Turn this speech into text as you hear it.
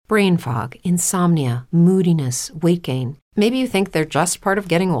brain fog, insomnia, moodiness, weight gain. Maybe you think they're just part of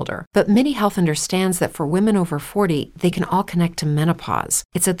getting older, but MIDI Health understands that for women over 40, they can all connect to menopause.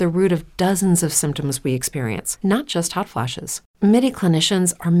 It's at the root of dozens of symptoms we experience, not just hot flashes. MIDI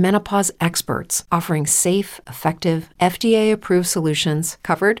clinicians are menopause experts, offering safe, effective, FDA-approved solutions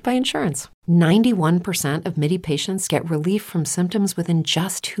covered by insurance. 91% of MIDI patients get relief from symptoms within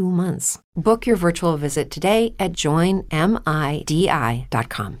just 2 months. Book your virtual visit today at joinmidi.com.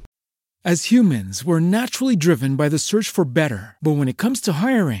 As humans, we're naturally driven by the search for better. But when it comes to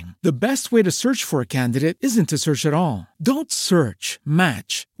hiring, the best way to search for a candidate isn't to search at all. Don't search,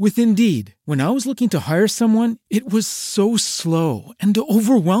 match with Indeed. When I was looking to hire someone, it was so slow and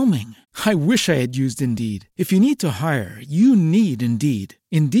overwhelming. I wish I had used Indeed. If you need to hire, you need Indeed.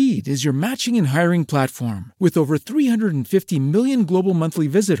 Indeed is your matching and hiring platform with over 350 million global monthly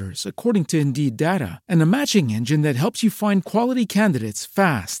visitors, according to Indeed data, and a matching engine that helps you find quality candidates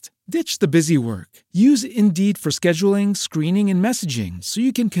fast. Ditch the busy work. Use Indeed for scheduling, screening, and messaging so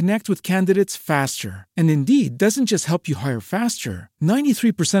you can connect with candidates faster. And Indeed doesn't just help you hire faster.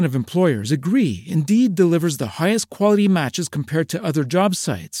 93% of employers agree Indeed delivers the highest quality matches compared to other job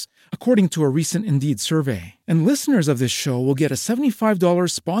sites, according to a recent Indeed survey. And listeners of this show will get a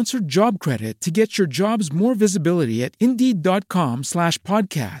 $75 sponsored job credit to get your jobs more visibility at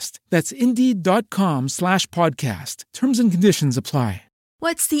Indeed.com/podcast. That's Indeed.com/podcast. Terms and conditions apply.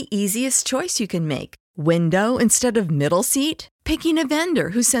 What's the easiest choice you can make? Window instead of middle seat? Picking a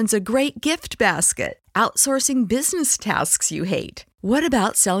vendor who sends a great gift basket? Outsourcing business tasks you hate? What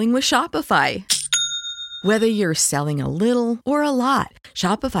about selling with Shopify? Whether you're selling a little or a lot,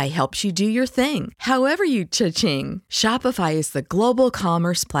 Shopify helps you do your thing, however you cha-ching. Shopify is the global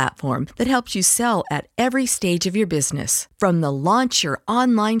commerce platform that helps you sell at every stage of your business. From the launch your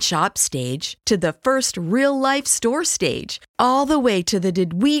online shop stage to the first real-life store stage, all the way to the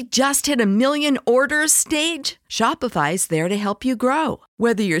did we just hit a million orders stage. Shopify's there to help you grow.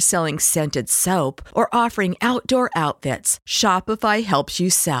 Whether you're selling scented soap or offering outdoor outfits, Shopify helps you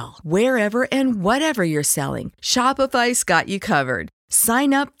sell. Wherever and whatever you're selling, Shopify's got you covered.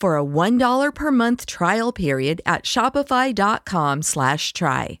 Sign up for a $1 per month trial period at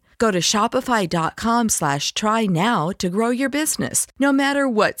shopify.com/try. Go to shopify.com/try now to grow your business, no matter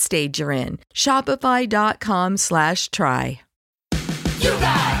what stage you're in. Shopify.com/try. You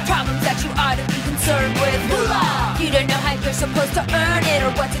got problems that you ought to be concerned with. Moolah! You don't know how you're supposed to earn it,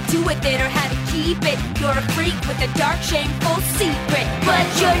 or what to do with it, or how to keep it. You're a freak with a dark, shameful secret, but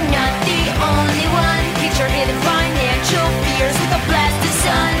you're not the only one. Get your hidden financial fears with a blast of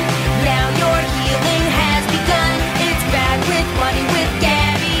sun. Now your healing has begun. It's Bad with Money with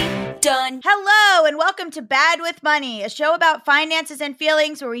Gabby Dunn. Hello, and welcome to Bad with Money, a show about finances and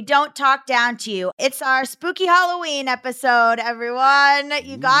feelings where we don't talk down to you. It's our spooky Halloween episode, everyone.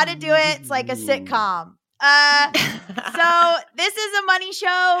 You gotta do it. It's like a sitcom. So this is a money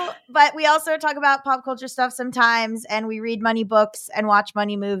show, but we also talk about pop culture stuff sometimes, and we read money books and watch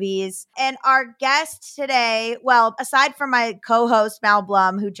money movies. And our guest today, well, aside from my co-host Mal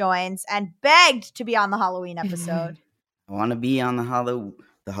Blum, who joins and begged to be on the Halloween episode. I want to be on the Halloween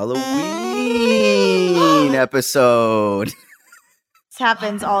episode. This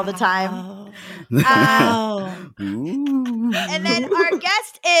happens all the time. And then our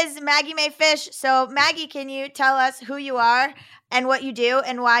guest is Maggie Mae Fish. So Maggie, can you tell us who you are and what you do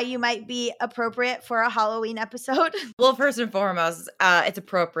and why you might be appropriate for a Halloween episode? Well, first and foremost, it's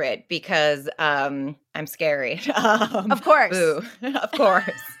appropriate because I'm scary. Of course. Boo. Of course.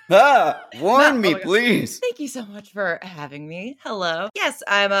 Warn me, please. Thank you so much for having me. Hello. Yes,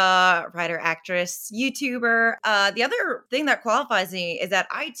 I'm a writer, actress, YouTuber. The other thing that qualifies me is that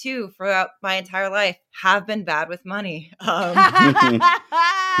I, too, throughout my entire life, have been bad with money. You know,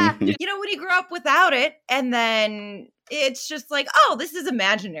 when you grow up without it, and then it's just like, oh, this is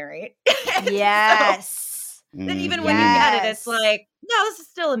imaginary. Yes. Then even when you get it, it's like, no, this is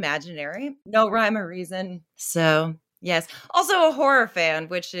still imaginary. No rhyme or reason. So, yes. Also a horror fan,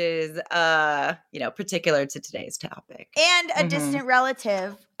 which is, particular to today's topic. And a distant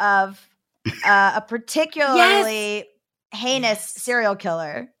relative of a particularly heinous serial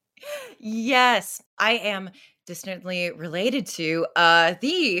killer. Yes. I am distantly related to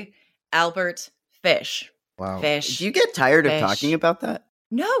the Albert Fish. Wow. Fish. Do you get tired of talking about that?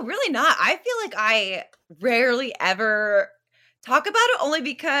 No, really not. I feel like I rarely ever talk about it, only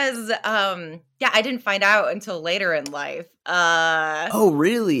because, I didn't find out until later in life. Oh,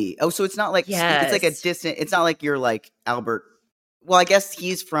 really? Oh, so it's not like, it's like a distant, it's not like you're like Albert. Well, I guess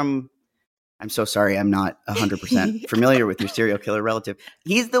he's from, I'm so sorry, I'm not 100% familiar with your serial killer relative.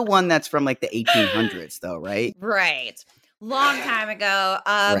 He's the one that's from like the 1800s though, right? Right. long time ago.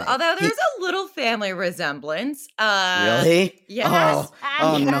 Right. Although there's a little family resemblance. Really? Yes.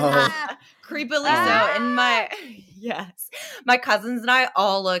 Oh no. Creepily so. And my cousins and I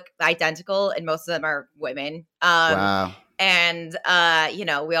all look identical, and most of them are women. Wow. And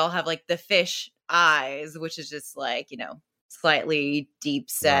we all have like the fish eyes, which is just like, slightly deep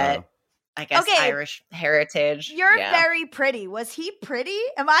set. Wow. I guess Irish heritage. You're very pretty. Was he pretty?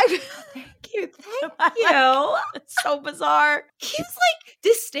 Am I? Thank you. It's so bizarre. He's like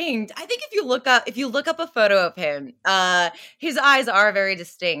distinct. I think if you look up a photo of him, his eyes are very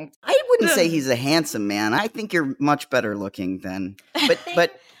distinct. I wouldn't say he's a handsome man. I think you're much better looking than,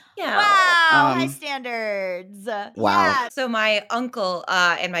 but. Yeah. Wow, high standards. Wow. Yeah. So my uncle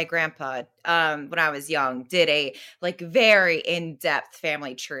and my grandpa, when I was young, did a like very in-depth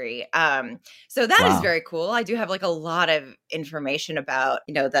family tree. So that is very cool. I do have like a lot of information about,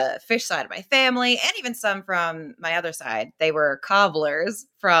 the fish side of my family, and even some from my other side. They were cobblers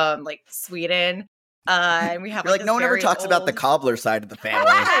from like Sweden. And we have like no one ever talks about the cobbler side of the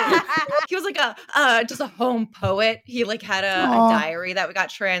family. He was like just a home poet. He like had a diary that we got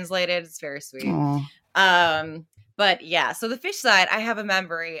translated. It's very sweet. But yeah, so the fish side, I have a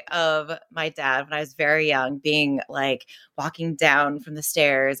memory of my dad when I was very young being like walking down from the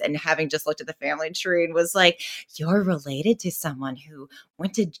stairs and having just looked at the family tree and was like, you're related to someone who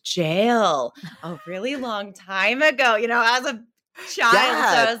went to jail a really long time ago, as a child.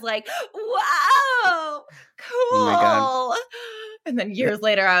 So I was like, wow, cool. Oh my God. And then years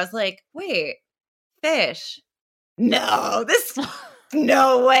later, I was like, wait, fish? No,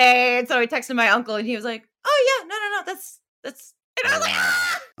 no way. And so I texted my uncle and he was like, oh yeah, no, that's, and I was like,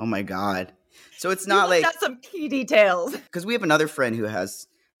 oh my God. So it's not like, that's some key details. Because we have another friend who has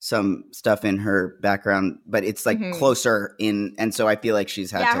some stuff in her background, but it's like closer in. And so I feel like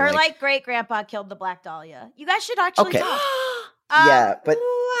she's had to her like great grandpa killed the Black Dahlia. You guys should actually talk. Yeah, but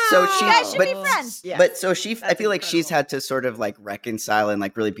so she, you guys should be friends. Yeah. But so she, I feel like she's had to sort of like reconcile and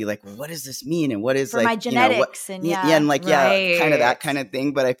like really be like, well, what does this mean? And what is For like my genetics and like kind of that kind of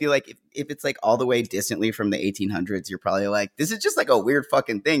thing. But I feel like if it's like all the way distantly from the 1800s, you're probably like, this is just like a weird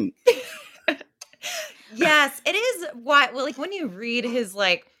fucking thing. Yes, it is. Why? Well, like when you read his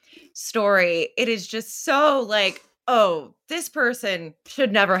like story, it is just so like, oh, this person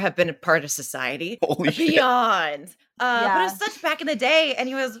should never have been a part of society. Holy shit. Beyond. But it was such back in the day, and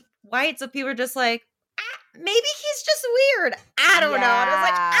he was white, so people were just like, maybe he's just weird. I don't know. And I was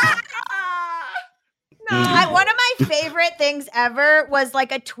like, no. One of my favorite things ever was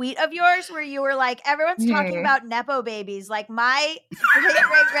like a tweet of yours where you were like, everyone's talking about Nepo babies. Like my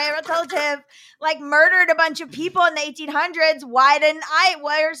great relative like murdered a bunch of people in the 1800s. Why didn't I?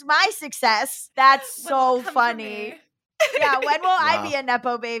 Where's my success? That's so funny. Yeah, when will I be a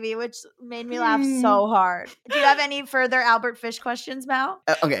Nepo baby? Which made me laugh so hard. Do you have any further Albert Fish questions, Mal?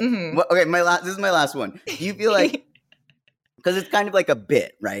 Okay. Well, okay, this is my last one. Do you feel like, because it's kind of like a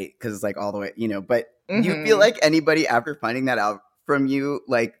bit, right? Because it's like all the way, but do you feel like anybody after finding that out from you,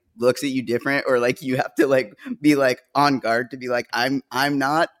 like looks at you different, or like you have to like be like on guard to be like, I'm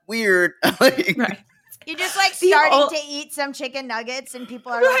not weird. Like, right. You just like starting to eat some chicken nuggets and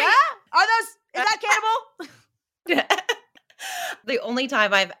people are like, are those, is that cannibal? The only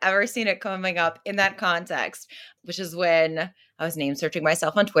time I've ever seen it coming up in that context, which is when I was name searching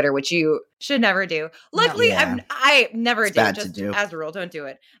myself on Twitter, which you should never do. Luckily, I never do. Just as a rule, don't do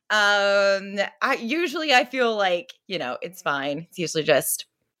it. I feel like, it's fine. It's usually just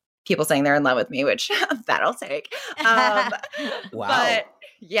people saying they're in love with me, which that I'll take. Wow. But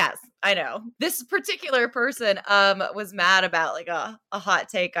yes, I know. This particular person was mad about like a hot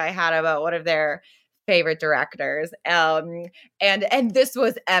take I had about one of their favorite directors. And this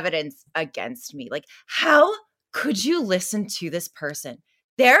was evidence against me. Like, how could you listen to this person?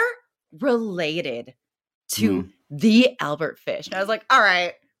 They're related to the Albert Fish. And I was like, all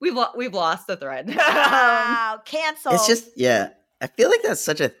right, we've lost the thread. Wow, canceled. It's just, I feel like that's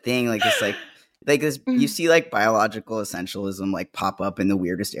such a thing. Like this, like this, you see like biological essentialism like pop up in the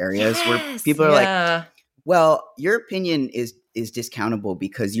weirdest areas where people are like, well, your opinion is discountable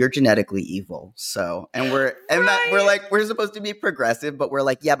because you're genetically evil. So, and we're like, we're supposed to be progressive, but we're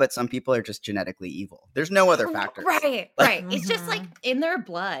like, yeah, but some people are just genetically evil. There's no other factors. Right. It's just like in their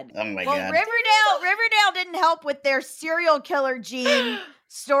blood. Oh my God. Riverdale didn't help with their serial killer gene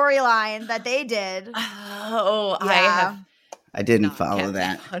storyline that they did. Oh, yeah. I didn't follow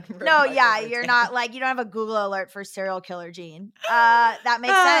that. No, you're not like, you don't have a Google alert for serial killer gene. That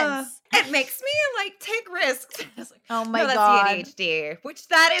makes sense. It makes me like take risks. Like, oh my God. That's ADHD, which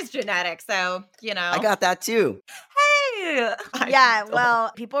that is genetic. So, I got that too. Hey, Yeah,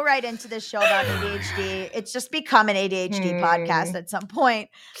 well, people write into this show about ADHD. It's just become an ADHD podcast at some point,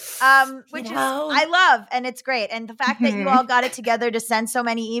 which is I love, and it's great. And the fact that you all got it together to send so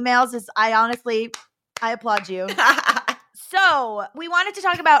many emails is, I applaud you. So we wanted to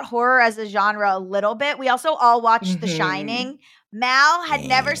talk about horror as a genre a little bit. We also all watched The Shining. Mal had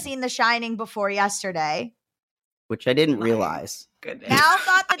never seen The Shining before yesterday, which I didn't realize. Goodness. Mal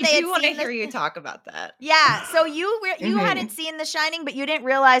thought that they I had do want to seen hear you talk about that. Yeah, so you hadn't seen The Shining, but you didn't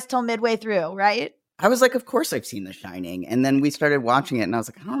realize till midway through, right? I was like, of course I've seen The Shining. And then we started watching it, and I was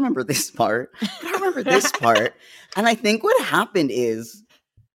like, I don't remember this part. I don't remember this part. And I think what happened is,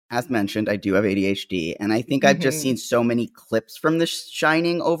 as mentioned, I do have ADHD, and I think I've just seen so many clips from The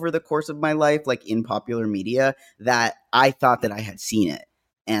Shining over the course of my life, like in popular media, that I thought that I had seen it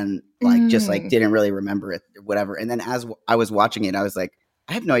and like just like didn't really remember it or whatever. And then as I was watching it, I was like,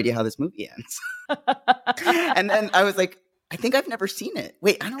 I have no idea how this movie ends. And then I was like, I think I've never seen it.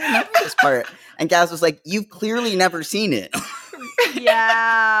 Wait, I don't remember this part. And Gaz was like, you've clearly never seen it.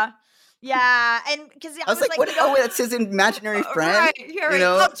 Yeah. Yeah, and because I was like, what? Oh, that's his imaginary friend. Right, you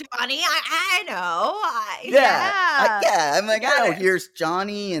know? Oh, Johnny, I know. Yeah. I'm like, oh, here's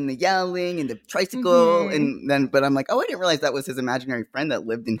Johnny and the yelling and the tricycle, and then, but I'm like, oh, I didn't realize that was his imaginary friend that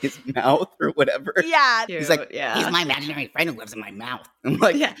lived in his mouth or whatever. Yeah, he's like, he's my imaginary friend who lives in my mouth. I'm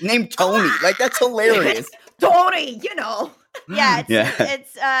like, named Tony. Like, that's hilarious. Tony, you know. Yeah,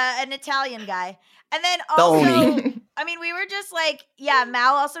 it's an Italian guy. And then also, I mean, we were just like,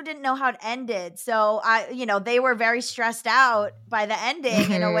 Mal also didn't know how it ended. So they were very stressed out by the ending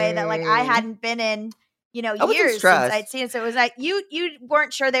in a way that like I hadn't been in, years since I'd seen it. So it was like, you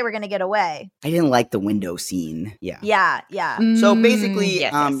weren't sure they were going to get away. I didn't like the window scene. Yeah. Yeah. So basically,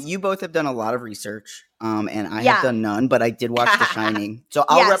 you both have done a lot of research, and I have done none, but I did watch The Shining. So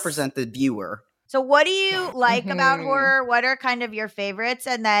I'll represent the viewer. So what do you like about horror? What are kind of your favorites?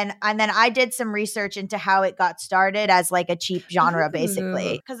 And then I did some research into how it got started as like a cheap genre,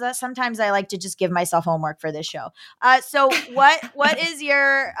 basically. Because sometimes I like to just give myself homework for this show. So what is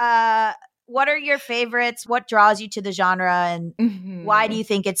your what are your favorites? What draws you to the genre, and why do you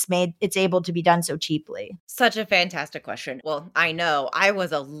think it's able to be done so cheaply? Such a fantastic question. Well, I know I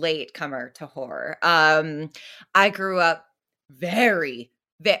was a late comer to horror. I grew up very,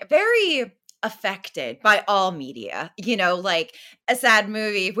 very affected by all media. Like a sad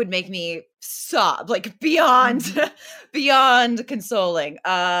movie would make me sob, like beyond consoling.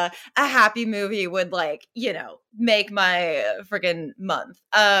 A happy movie would make my friggin' month.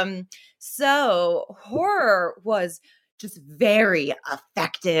 So horror was just very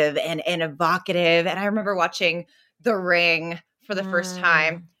effective and evocative. And I remember watching The Ring for the first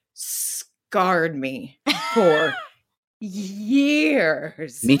time. Scarred me for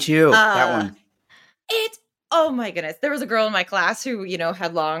years. Me too. That one. Oh my goodness. There was a girl in my class who,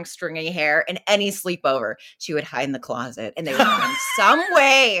 had long stringy hair, and any sleepover, she would hide in the closet, and they would find some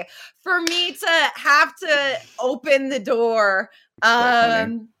way for me to have to open the door.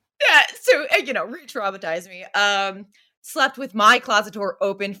 So, re-traumatize me. Slept with my closet door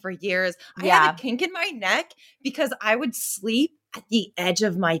open for years. I had a kink in my neck because I would sleep at the edge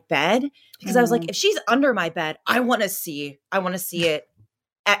of my bed because I was like, if she's under my bed, I want to see it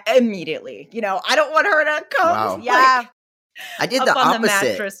immediately. I don't want her to come. Wow. Yeah. I did the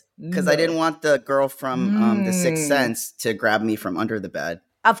opposite because I didn't want the girl from The Sixth Sense to grab me from under the bed.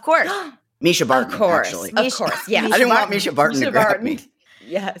 Of course. Misha Barton, of course. actually. Of course, yeah. I didn't want Misha Barton to grab me.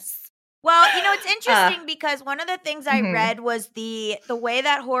 Yes. Well, it's interesting because one of the things I read was the way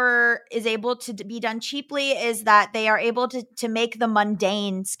that horror is able to be done cheaply is that they are able to make the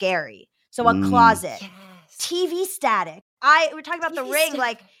mundane scary. So a closet, TV static. We're talking about The Ring,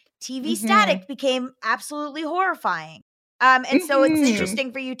 like TV static became absolutely horrifying. And so it's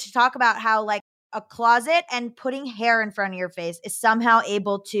interesting for you to talk about how like a closet and putting hair in front of your face is somehow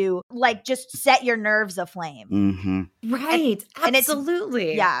able to like just set your nerves aflame. Right. And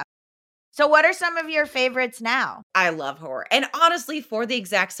absolutely. Yeah. So what are some of your favorites now? I love horror. And honestly, for the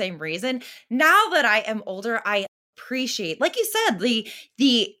exact same reason, now that I am older, I appreciate, like you said,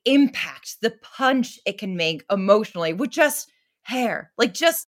 the impact, the punch it can make emotionally with just hair. Like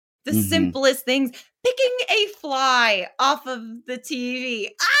just the simplest things. Picking a fly off of the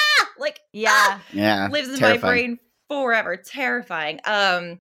TV. Lives in my brain forever. Terrifying.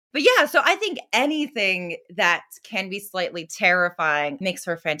 But yeah, so I think anything that can be slightly terrifying makes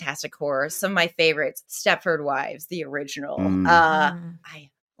for fantastic horror. Some of my favorites, Stepford Wives, the original. I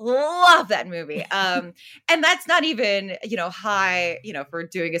love that movie. And that's not even, high, for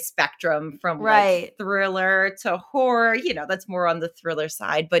doing a spectrum from like thriller to horror, that's more on the thriller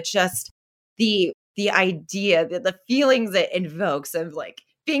side, but just the the idea, the feelings it invokes of like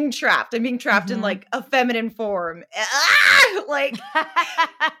being trapped and being trapped in like a feminine form.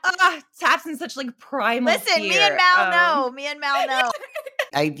 Taps in such like primal Listen, fear. me and Mal know.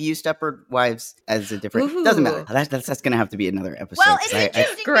 I view Stepford Wives as a different. Doesn't matter. That's gonna have to be another episode. Well, it's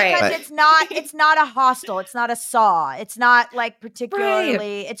interesting because it's not a hostel. It's not a Saw. It's not like particularly.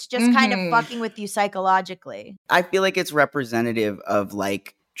 Right. It's just kind of fucking with you psychologically. I feel like it's representative of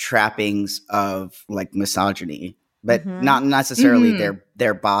like trappings of like misogyny, but not necessarily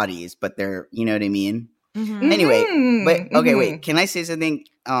their bodies, but their, you know what I mean? Anyway, but okay, wait. Can I say something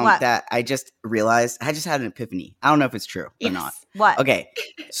that I just realized? I just had an epiphany. I don't know if it's true or not. What? Okay,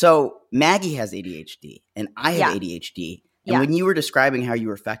 so Maggie has ADHD and I have ADHD. And when you were describing how you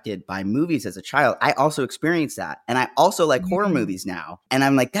were affected by movies as a child, I also experienced that. And I also like horror movies now. And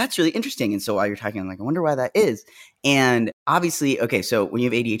I'm like, that's really interesting. And so while you're talking, I'm like, I wonder why that is. And obviously, okay, so when you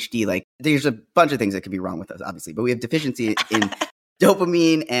have ADHD, like there's a bunch of things that could be wrong with us, obviously. But we have deficiency in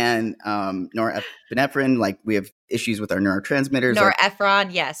dopamine and norepinephrine. Like we have issues with our neurotransmitters.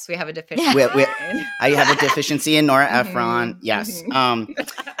 Norepinephrine, yes, we have a deficiency. I have a deficiency in norepinephrine, yes.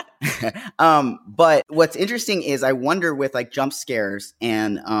 But what's interesting is I wonder with like jump scares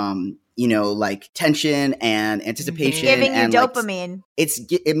and you know, like tension and anticipation, giving and you dopamine.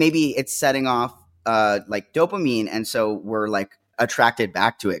 Like, maybe it's setting off like dopamine, and so we're like attracted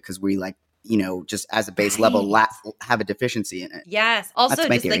back to it because we like, you know, just as a base level have a deficiency in it. Yes. Also,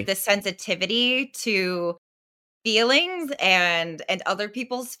 just like the sensitivity to feelings and other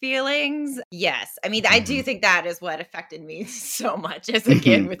people's feelings. Yes. I mean, I do think that is what affected me so much as a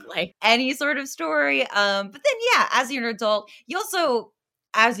kid with like any sort of story. But then, yeah, as you're an adult, you also,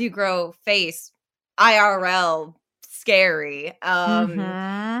 as you grow, face IRL scary.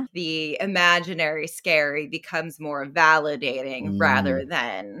 The imaginary scary becomes more validating rather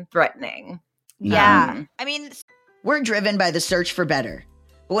than threatening. Yeah. I mean, we're driven by the search for better.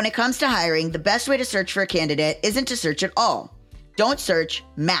 But when it comes to hiring, the best way to search for a candidate isn't to search at all. Don't search,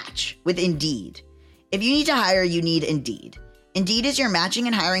 match with Indeed. If you need to hire, you need Indeed. Indeed is your matching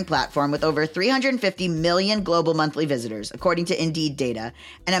and hiring platform with over 350 million global monthly visitors, according to Indeed data,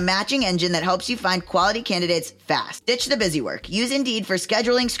 and a matching engine that helps you find quality candidates fast. Ditch the busy work. Use Indeed for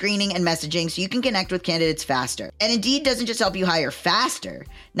scheduling, screening, and messaging so you can connect with candidates faster. And Indeed doesn't just help you hire faster.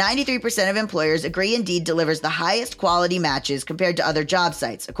 93% of employers agree Indeed delivers the highest quality matches compared to other job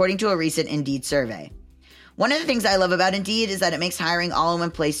sites, according to a recent Indeed survey. One of the things I love about Indeed is that it makes hiring all in one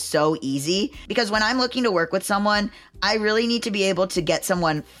place so easy, because when I'm looking to work with someone, I really need to be able to get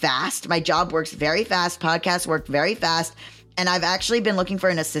someone fast. My job works very fast, podcasts work very fast, and I've actually been looking for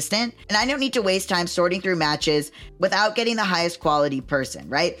an assistant, and I don't need to waste time sorting through matches without getting the highest quality person,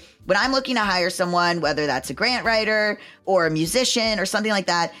 right? When I'm looking to hire someone, whether that's a grant writer or a musician or something like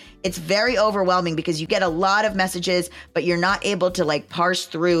that, it's very overwhelming because you get a lot of messages, but you're not able to like parse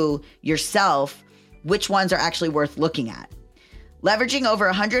through yourself which ones are actually worth looking at. Leveraging over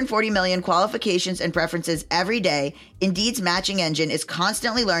 140 million qualifications and preferences every day, Indeed's matching engine is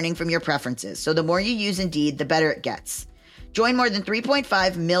constantly learning from your preferences, so the more you use Indeed, the better it gets. Join more than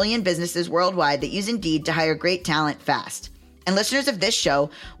 3.5 million businesses worldwide that use Indeed to hire great talent fast. And listeners of this show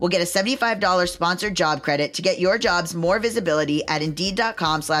will get a $75 sponsored job credit to get your jobs more visibility at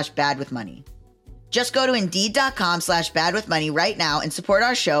Indeed.com/badwithmoney. Just go to Indeed.com/badwithmoney right now and support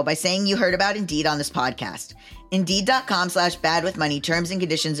our show by saying you heard about Indeed on this podcast. Indeed.com/badwithmoney. Terms and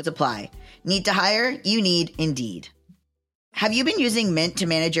conditions apply. Need to hire? You need Indeed. Have you been using Mint to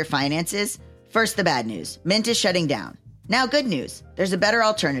manage your finances? First, the bad news. Mint is shutting down. Now, good news. There's a better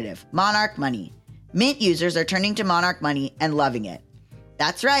alternative. Monarch Money. Mint users are turning to Monarch Money and loving it.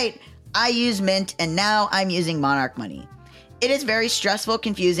 That's right. I use Mint and now I'm using Monarch Money. It is very stressful,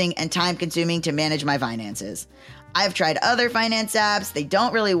 confusing, and time-consuming to manage my finances. I've tried other finance apps. They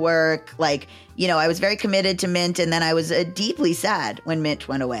don't really work. Like, you know, I was very committed to Mint, and then I was deeply sad when Mint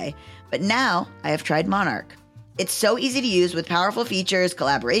went away. But now I have tried Monarch. It's so easy to use with powerful features,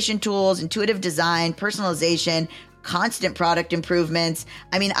 collaboration tools, intuitive design, personalization, constant product improvements.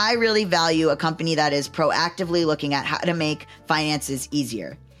 I mean, I really value a company that is proactively looking at how to make finances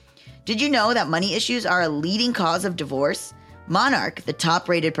easier. Did you know that money issues are a leading cause of divorce? Monarch, the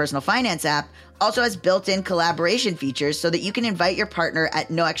top-rated personal finance app, also has built-in collaboration features so that you can invite your partner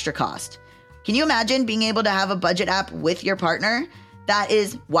at no extra cost. Can you imagine being able to have a budget app with your partner? That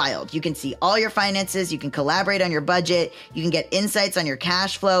is wild. You can see all your finances, you can collaborate on your budget, you can get insights on your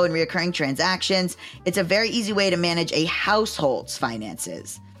cash flow and recurring transactions. It's a very easy way to manage a household's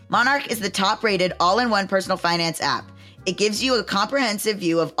finances. Monarch is the top-rated all-in-one personal finance app. It gives you a comprehensive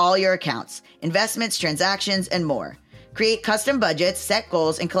view of all your accounts, investments, transactions, and more. Create custom budgets, set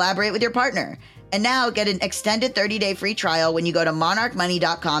goals, and collaborate with your partner. And now get an extended 30-day free trial when you go to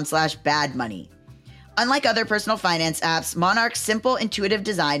monarchmoney.com/badmoney. Unlike other personal finance apps, Monarch's simple, intuitive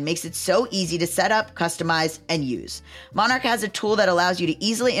design makes it so easy to set up, customize, and use. Monarch has a tool that allows you to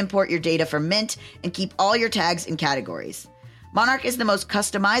easily import your data from Mint and keep all your tags and categories. Monarch is the most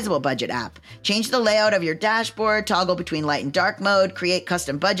customizable budget app. Change the layout of your dashboard, toggle between light and dark mode, create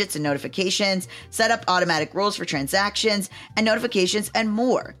custom budgets and notifications, set up automatic rules for transactions and notifications, and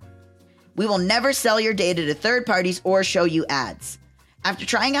more. We will never sell your data to third parties or show you ads. After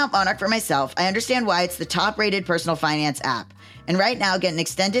trying out Monarch for myself, I understand why it's the top-rated personal finance app. And right now, get an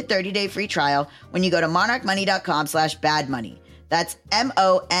extended 30-day free trial when you go to monarchmoney.com/badmoney. That's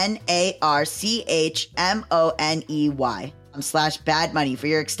MONARCHMONEY.com/badmoney for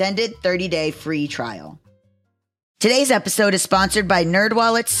your extended 30-day free trial. Today's episode is sponsored by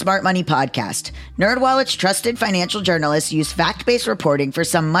NerdWallet's Smart Money Podcast. NerdWallet's trusted financial journalists use fact-based reporting for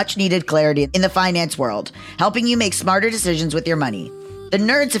some much-needed clarity in the finance world, helping you make smarter decisions with your money. The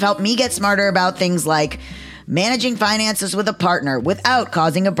nerds have helped me get smarter about things like managing finances with a partner without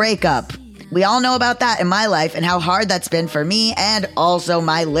causing a breakup. We all know about that in my life and how hard that's been for me and also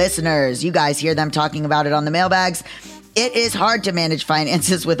my listeners. You guys hear them talking about it on the mailbags. It is hard to manage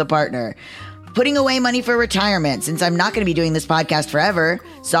finances with a partner. Putting away money for retirement, since I'm not going to be doing this podcast forever.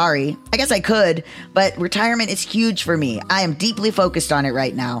 Sorry. I guess I could, but retirement is huge for me. I am deeply focused on it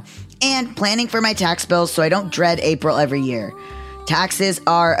right now. And planning for my tax bills so I don't dread April every year. Taxes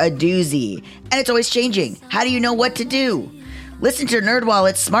are a doozy, and it's always changing. How do you know what to do? Listen to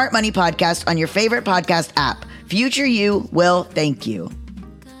NerdWallet's Smart Money Podcast on your favorite podcast app. Future you will thank you.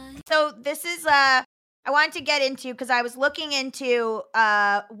 So this is I wanted to get into, because I was looking into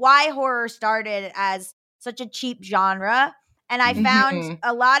why horror started as such a cheap genre, and I found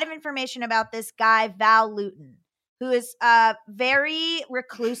a lot of information about this guy, Val Lewton, who is very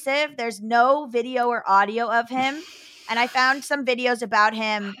reclusive. There's no video or audio of him. And I found some videos about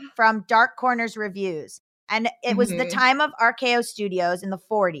him from Dark Corners Reviews. And it was the time of RKO Studios in the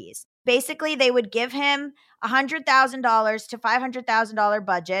 40s. Basically, they would give him $100,000 to $500,000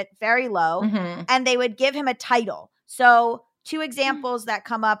 budget, very low, and they would give him a title. So 2 examples that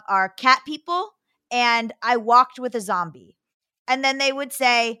come up are Cat People and I Walked with a Zombie. And then they would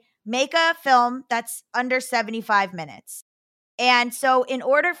say, make a film that's under 75 minutes. And so in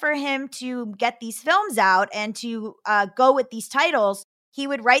order for him to get these films out and to go with these titles, he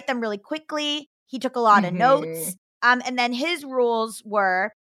would write them really quickly. He took a lot of notes. And then his rules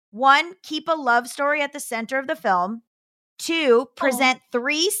were, 1, keep a love story at the center of the film. 2, present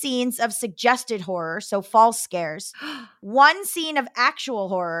 3 scenes of suggested horror, so false scares. 1 scene of actual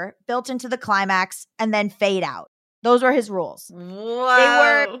horror built into the climax, and then fade out. Those were his rules.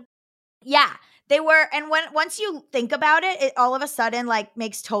 Wow. They were, and once you think about it, it all of a sudden like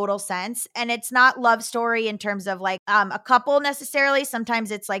makes total sense. And it's not love story in terms of like a couple necessarily.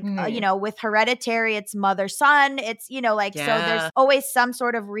 Sometimes it's like, with Hereditary, it's mother-son. It's, so there's always some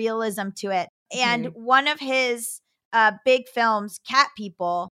sort of realism to it. And one of his big films, Cat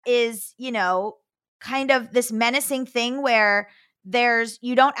People, is, kind of this menacing thing where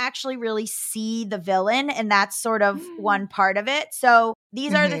you don't actually really see the villain, and that's sort of one part of it. So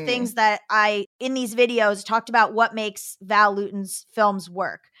these are the things that I, in these videos, talked about what makes Val Lewton's films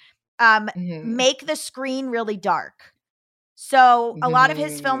work. Make the screen really dark. So a lot of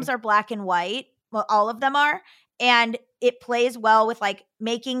his films are black and white. Well, all of them are. And it plays well with like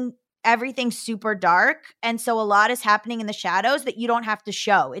making everything super dark. And so a lot is happening in the shadows that you don't have to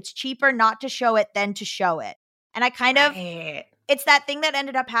show. It's cheaper not to show it than to show it. And I kind of... It's that thing that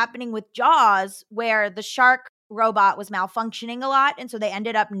ended up happening with Jaws, where the shark robot was malfunctioning a lot. And so they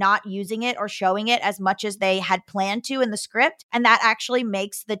ended up not using it or showing it as much as they had planned to in the script. And that actually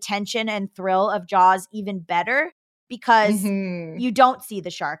makes the tension and thrill of Jaws even better, because you don't see the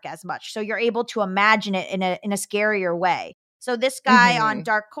shark as much. So you're able to imagine it in a scarier way. So this guy on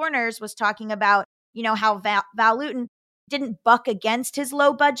Dark Corners was talking about, how Val Lewton didn't buck against his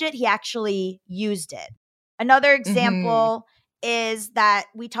low budget. He actually used it. Another example is that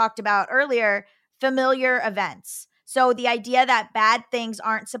we talked about earlier, familiar events. So the idea that bad things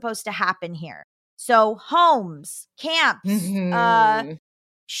aren't supposed to happen here. So homes, camps,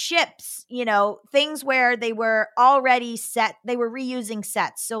 ships, things where they were already set, they were reusing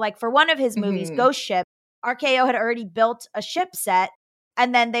sets. So like for one of his movies, Ghost Ship, RKO had already built a ship set,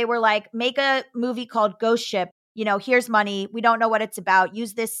 and then they were like, make a movie called Ghost Ship. Here's money. We don't know what it's about.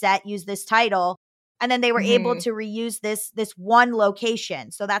 Use this set, use this title. And then they were able to reuse this one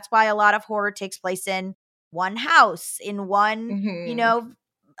location. So that's why a lot of horror takes place in one house, in one,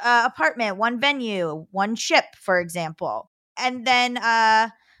 apartment, one venue, one ship, for example. And then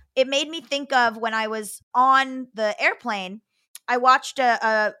it made me think of when I was on the airplane, I watched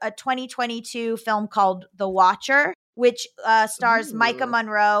a 2022 film called The Watcher, which stars Micah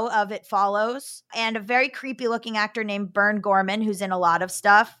Monroe of It Follows and a very creepy looking actor named Bern Gorman, who's in a lot of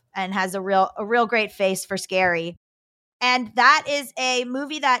stuff and has a real great face for scary. And that is a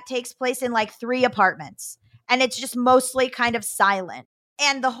movie that takes place in like 3 apartments, and it's just mostly kind of silent.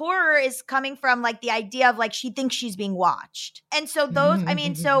 And the horror is coming from like the idea of like she thinks she's being watched. And so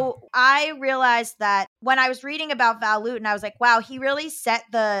so I realized that when I was reading about Val Lewton, I was like, wow, he really set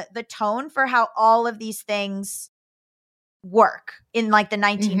the tone for how all of these things work in like the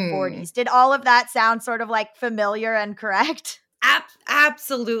 1940s. Did all of that sound sort of like familiar and correct?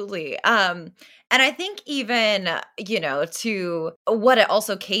 Absolutely. And I think even, to what it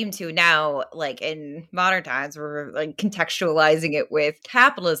also came to now, like in modern times, we're like contextualizing it with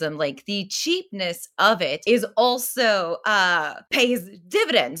capitalism, like the cheapness of it is also pays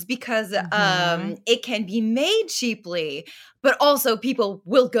dividends because it can be made cheaply, but also people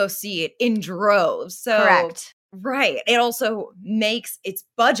will go see it in droves. So, correct. Right. It also makes its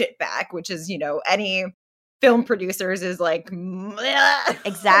budget back, which is, any film producers is like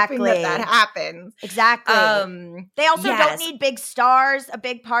exactly that happens. Exactly. They also don't need big stars. A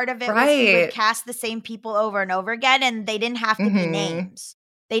big part of it was he would cast the same people over and over again, and they didn't have to be names.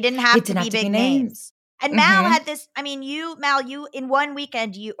 They didn't have to be big names. And Mal had this. I mean, Mal, you in one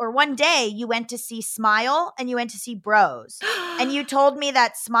weekend, one day, you went to see Smile and you went to see Bros, and you told me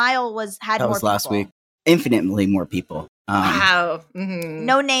that Smile had more. That was last week. Infinitely more people. Wow.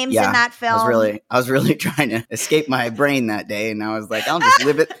 No names in that film. I was really trying to escape my brain that day, and I was like, I'll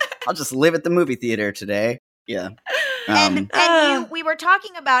just live at the movie theater today. Yeah. We were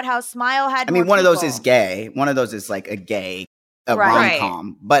talking about how Smile had. I mean, one of those is gay. One of those is like a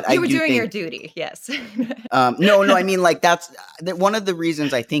rom-com. But you were doing your duty. Yes. No. I mean, like that's one of the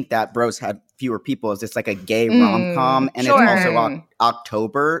reasons I think that Bros had fewer people is it's like a gay rom-com, and it's also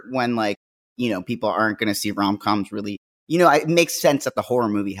October when like people aren't going to see rom-coms really. It makes sense that the horror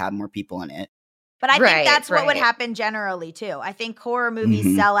movie had more people in it. But I think that's what would happen generally, too. I think horror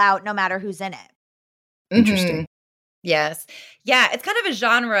movies sell out no matter who's in it. Interesting. Yes. Yeah, it's kind of a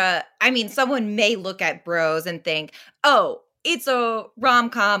genre. I mean, someone may look at Bros and think, oh, it's a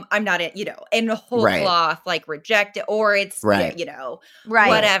rom-com. I'm not in a whole cloth, like reject it, or it's,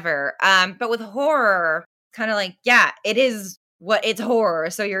 whatever. But with horror, kind of like, it is it's horror,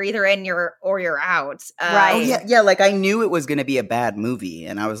 so you're either in or you're out. Yeah, like I knew it was going to be a bad movie,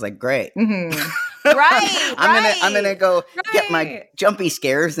 and I was like, great. I'm gonna go get my jumpy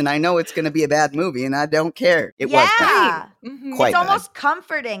scares, and I know it's going to be a bad movie, and I don't care. It was bad. It's almost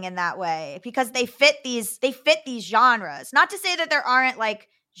comforting in that way because they fit these genres. Not to say that there aren't like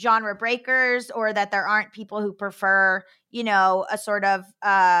genre breakers or that there aren't people who prefer a sort of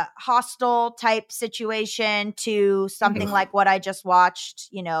hostile type situation to something like what I just watched,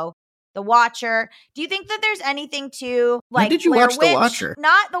 The Watcher. Do you think that there's anything to like? When did you watch The Watcher?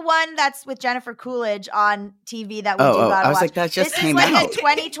 Not the one that's with Jennifer Coolidge on TV that we do gotta watch. I was like, that just came out. This is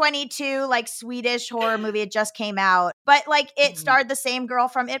like a 2022 like Swedish horror movie. It just came out, but like it starred the same girl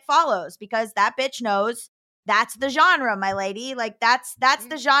from It Follows because that bitch knows that's the genre, my lady. Like that's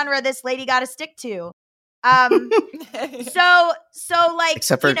the genre this lady got to stick to. So like,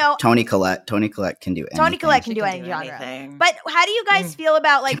 except for Toni Collette. Toni Collette can do anything. Toni Collette can do any genre. Anything. But how do you guys feel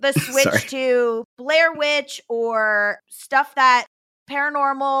about like the switch to Blair Witch or stuff that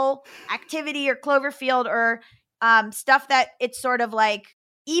Paranormal Activity or Cloverfield or stuff that it's sort of like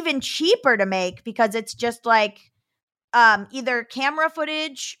even cheaper to make because it's just like either camera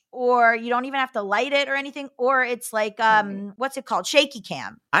footage or you don't even have to light it or anything, or it's like what's it called? Shaky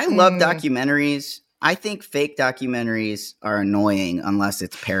cam. I love documentaries. I think fake documentaries are annoying unless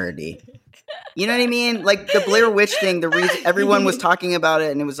it's parody. You know what I mean? Like the Blair Witch thing, the reason everyone was talking about it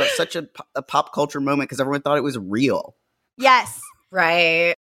and it was such a pop culture moment because everyone thought it was real. Yes.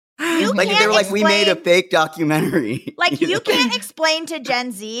 Right. Like they were like, we made a fake documentary. Like you can't explain to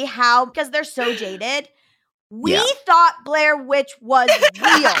Gen Z how, because they're so jaded. We thought Blair Witch was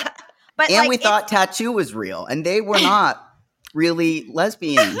real. But and we thought Tattoo was real. And they were not really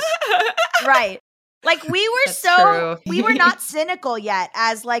lesbians. Right. Like we were we were not cynical yet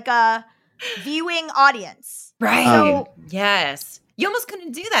as like a viewing audience. Right. So, yes. You almost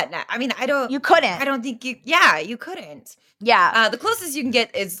couldn't do that now. I mean, you couldn't. I don't think you couldn't. Yeah. The closest you can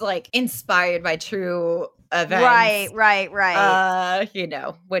get is like inspired by true events. Right.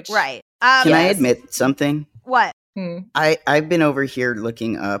 Which. Right. Can I admit something? What? I've been over here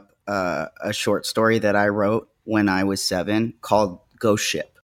looking up a short story that I wrote when I was 7 called Ghost Ship.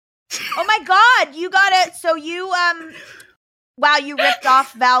 Oh my God, you got it. So you Wow, you ripped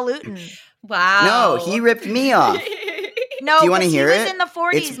off Val Luton. Wow. No, he ripped me off. No, Do you want to hear he it? was in the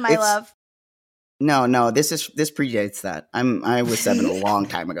 40s, my love. No, this predates that. I was 7 a long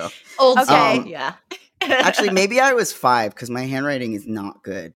time ago. Old Okay. song. Yeah. Actually, maybe I was 5 because my handwriting is not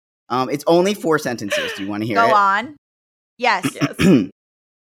good. It's only 4 sentences. Do you want to hear it? Go on. Yes.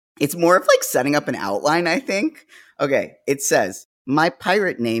 It's more of like setting up an outline, I think. Okay, it says, my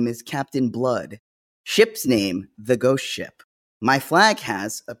pirate name is Captain Blood. Ship's name, the Ghost Ship. My flag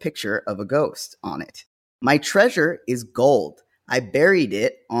has a picture of a ghost on it. My treasure is gold. I buried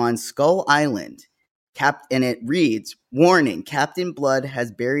it on Skull Island. And it reads, warning, Captain Blood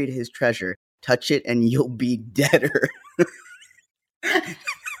has buried his treasure. Touch it and you'll be deader.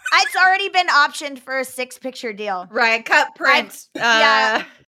 It's already been optioned for a 6-picture deal. Right, cut print. Yeah,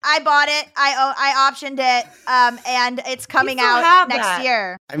 I bought it. I optioned it, and it's coming out next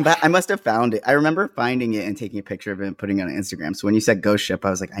year. I must have found it. I remember finding it and taking a picture of it and putting it on Instagram. So when you said Ghost Ship, I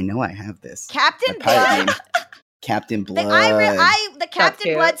was like, I know I have this. Captain Blood. Captain Blood. The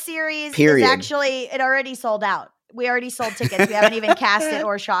Captain Blood series is actually, it already sold out. We already sold tickets. We haven't even cast it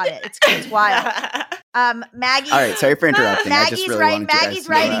or shot it. It's wild. Maggie. All right, sorry for interrupting. Maggie's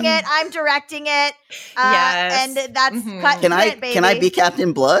writing it. I'm directing it. And that's cut. Can I be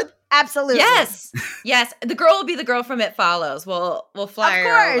Captain Blood? Absolutely. Yes. The girl will be the girl from It Follows. We'll fly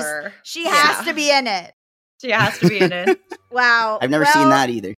her over. She has to be in it. She has to be in it. Wow. I've never seen that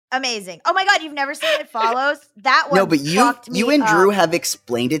either. Amazing. Oh my God, you've never seen It Follows? That one. No, but you and Drew have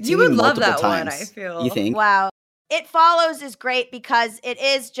explained it to me multiple times. You would love that one, I feel. You think? Wow. It Follows is great because it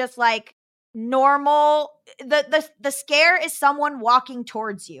is just like normal. The scare is someone walking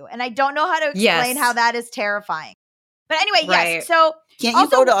towards you. And I don't know how to explain how that is terrifying. But anyway, yes. So can't you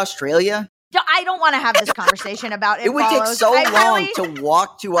go to Australia? I don't want to have this conversation about It Follows. It would take so long to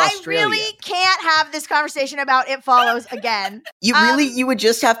walk to Australia. I really can't have this conversation about It Follows again. You would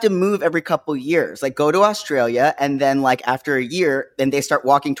just have to move every couple years. Like go to Australia and then like after a year, then they start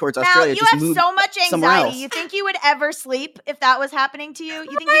walking towards Australia. You have so much anxiety. You think you would ever sleep if that was happening to you?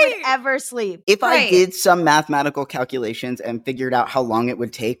 You think you would ever sleep? If I did some mathematical calculations and figured out how long it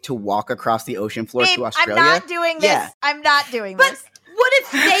would take to walk across the ocean floor to Australia. I'm not doing this. Yeah. I'm not doing this. What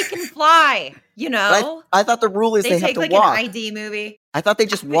if they can fly? You know, I thought the rule is they have take to like walk. An ID movie. I thought they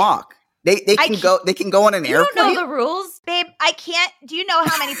just walk. They can go on an airplane. You don't know the rules, babe. I can't. Do you know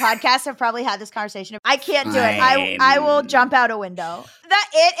how many podcasts have probably had this conversation? I can't do it. I will jump out a window.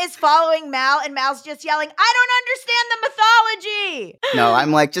 It is following Mal, and Mal's just yelling, "I don't understand the mythology." No,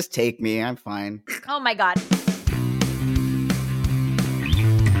 I'm like, just take me. I'm fine. Oh my God.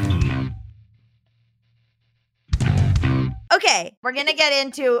 Okay, we're going to get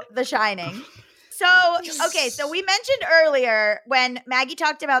into The Shining. So we mentioned earlier when Maggie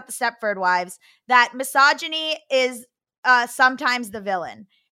talked about the Stepford Wives that misogyny is sometimes the villain.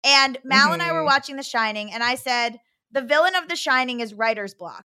 And Mal and I were watching The Shining, and I said, the villain of The Shining is writer's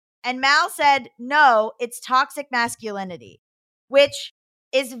block. And Mal said, no, it's toxic masculinity, which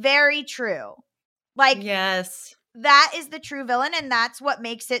is very true. Like, yes, that is the true villain, and that's what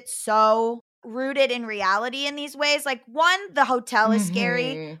makes it so rooted in reality in these ways. Like, one, the hotel is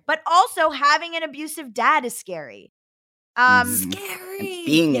scary, but also having an abusive dad is scary. Scary. And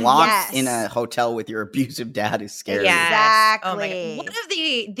being locked in a hotel with your abusive dad is scary. Yes. Exactly. Oh my God. One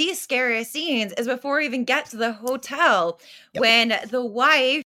of the scariest scenes is before we even get to the hotel, when the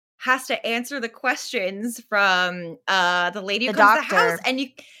wife has to answer the questions from the lady who comes to the house, and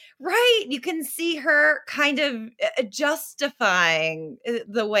you can see her kind of justifying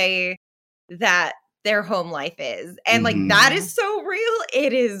the way that their home life is. And like, that is so real.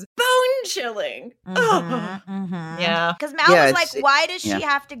 It is bone chilling. Yeah. Because Mal was like, why does she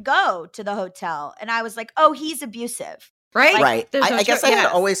have to go to the hotel? And I was like, oh, he's abusive. Right. Like, I guess I had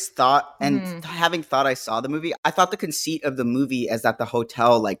always thought, and having thought I saw the movie, I thought the conceit of the movie is that the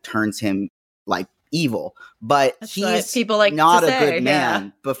hotel like turns him like evil, but he's people like not a good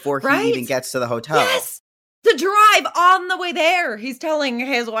man before he even gets to the hotel. Yes. The drive on the way there, he's telling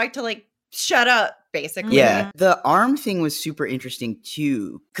his wife to like shut up, basically. Yeah. The arm thing was super interesting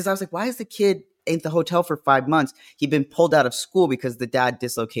too, because I was like, why is the kid in the hotel for 5 months? He'd been pulled out of school because the dad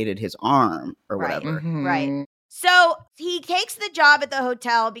dislocated his arm or whatever. Right. So he takes the job at the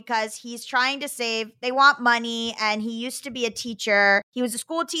hotel because he's trying to save. They want money, and he used to be a teacher. He was a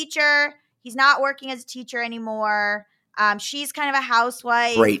school teacher. He's not working as a teacher anymore. She's kind of a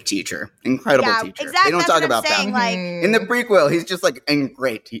housewife. Great teacher. Incredible teacher. Exactly. They don't talk about saying, that. Like, in the prequel, he's just like a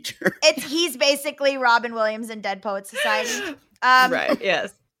great teacher. He's basically Robin Williams in Dead Poets Society. Right,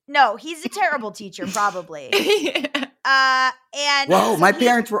 yes. No, he's a terrible teacher, probably. And whoa, my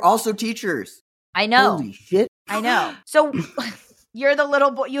parents were also teachers. I know. Holy shit. I know. So you're the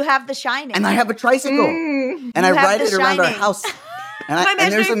little boy. You have The Shining. And I have a tricycle. And I ride it around our house. My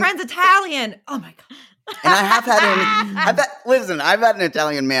imaginary friend's Italian. Oh my God. And I have had I've had an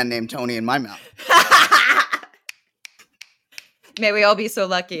Italian man named Tony in my mouth. May we all be so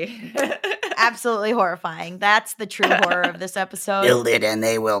lucky. Absolutely horrifying. That's the true horror of this episode. Build it and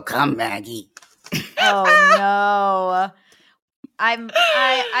they will come, Maggie. Oh no.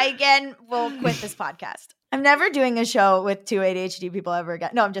 I again will quit this podcast. I'm never doing a show with two ADHD people ever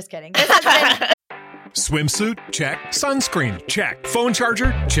again. No, I'm just kidding. This has been Swimsuit? Check. Sunscreen? Check. Phone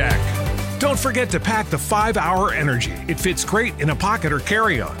charger? Check. Don't forget to pack the 5-Hour Energy. It fits great in a pocket or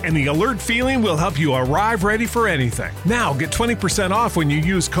carry-on, and the alert feeling will help you arrive ready for anything. Now get 20% off when you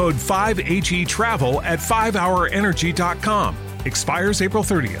use code 5HETRAVEL at 5hourenergy.com. Expires April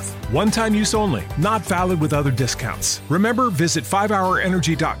 30th. One-time use only. Not valid with other discounts. Remember, visit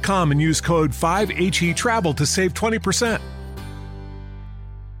 5hourenergy.com and use code 5HETRAVEL to save 20%.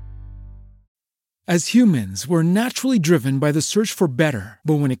 As humans, we're naturally driven by the search for better.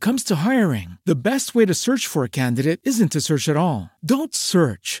 But when it comes to hiring, the best way to search for a candidate isn't to search at all. Don't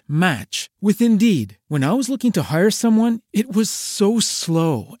search, match with Indeed. When I was looking to hire someone, it was so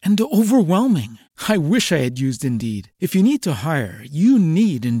slow and overwhelming. I wish I had used Indeed. If you need to hire, you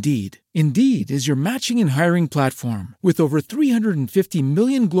need Indeed. Indeed is your matching and hiring platform with over 350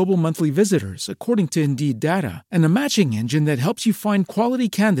 million global monthly visitors, according to Indeed data, and a matching engine that helps you find quality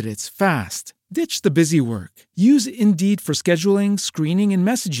candidates fast. Ditch the busy work. Use Indeed for scheduling, screening, and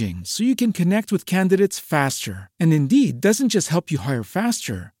messaging so you can connect with candidates faster. And Indeed doesn't just help you hire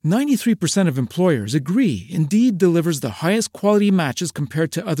faster. 93% of employers agree Indeed delivers the highest quality matches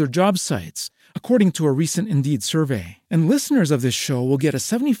compared to other job sites, according to a recent Indeed survey. And listeners of this show will get a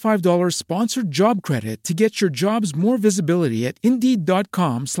 $75 sponsored job credit to get your jobs more visibility at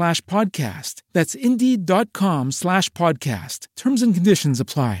Indeed.com/podcast. That's Indeed.com/podcast. Terms and conditions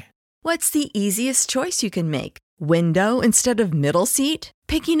apply. What's the easiest choice you can make? Window instead of middle seat?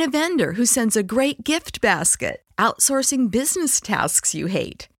 Picking a vendor who sends a great gift basket? Outsourcing business tasks you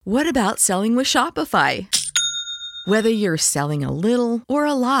hate? What about selling with Shopify? Whether you're selling a little or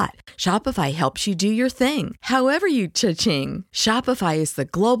a lot, Shopify helps you do your thing, however you cha-ching. Shopify is the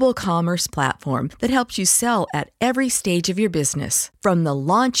global commerce platform that helps you sell at every stage of your business. From the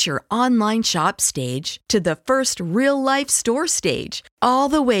launch your online shop stage to the first real-life store stage, all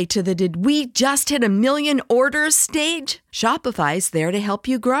the way to the did we just hit 1 million orders stage. Shopify's there to help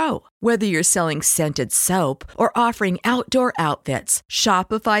you grow. Whether you're selling scented soap or offering outdoor outfits,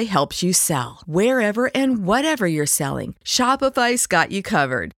 Shopify helps you sell. Wherever and whatever you're selling, Shopify's got you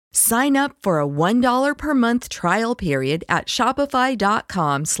covered. Sign up for a $1 per month trial period at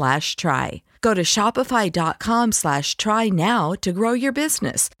shopify.com/try. Go to shopify.com/try now to grow your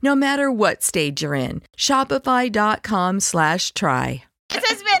business, no matter what stage you're in. Shopify.com/try. This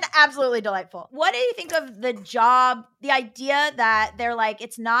has been absolutely delightful. What do you think of the job, the idea that they're like,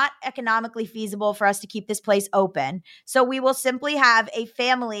 it's not economically feasible for us to keep this place open, so we will simply have a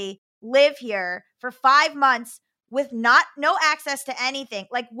family live here for 5 months with no access to anything?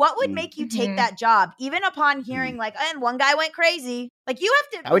 Like, what would make you take that job, even upon hearing like, and one guy went crazy? Like, you have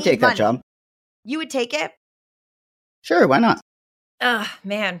to. I would take that job. You would take it? Sure, why not?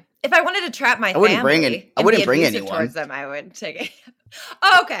 Man. If I wanted to trap my I wouldn't family, bring anyone towards them, I would take it.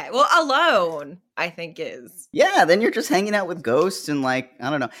 Okay, well, alone, I think is. Yeah, then you're just hanging out with ghosts and like,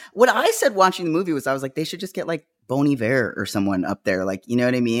 I don't know. What I said watching the movie was I was like, they should just get like Bon Iver or someone up there. Like, you know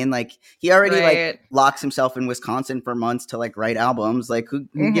what I mean? Like, he already like locks himself in Wisconsin for months to like write albums. Like, who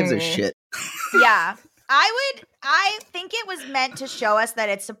gives a shit? Yeah, I think it was meant to show us that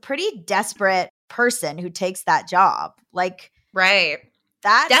it's a pretty desperate person who takes that job. Like, right.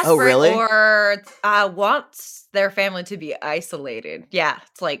 That desperate or wants their family to be isolated. Yeah,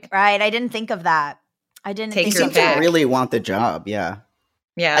 it's like right. I didn't think of that. I didn't. He seemed to really want the job. Yeah,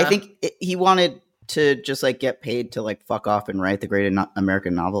 yeah. I think he wanted to just like get paid to like fuck off and write the great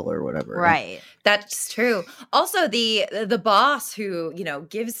American novel or whatever. Right. That's true. Also, the boss who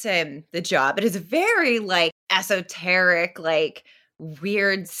gives him the job. It is a very like esoteric like.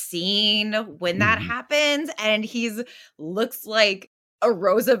 Weird scene when that happens, and looks like a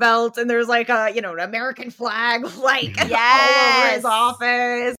Roosevelt, and there's like a an American flag like all over his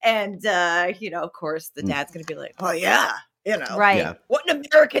office, and of course the dad's gonna be like, oh yeah, right? Yeah. What an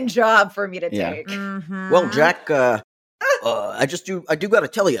American job for me to take. Well, Jack, I do got to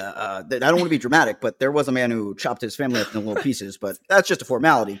tell you that I don't want to be dramatic, but there was a man who chopped his family up into little pieces, but that's just a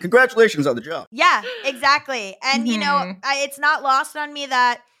formality. Congratulations on the job. Yeah, exactly. And, it's not lost on me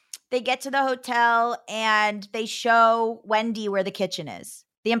that they get to the hotel and they show Wendy where the kitchen is.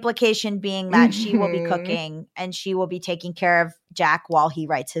 The implication being that she will be cooking and she will be taking care of Jack while he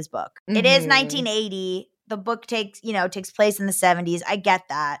writes his book. It is 1980. The book takes place in the 70s. I get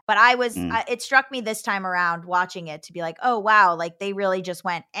that. But it struck me this time around watching it to be like, oh, wow, like they really just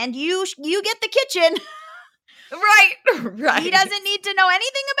went, and you get the kitchen. Right. He doesn't need to know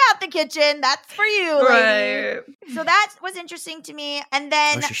anything about the kitchen. That's for you. Right. Lady. So that was interesting to me. And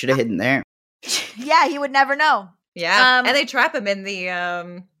then she should have hidden there. Yeah, he would never know. Yeah. And they trap him in the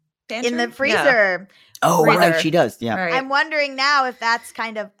pantry? In the freezer. Yeah. Oh, right. She does. Yeah. Right. I'm wondering now if that's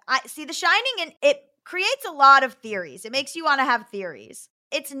kind of see The Shining, and it creates a lot of theories. It makes you want to have theories.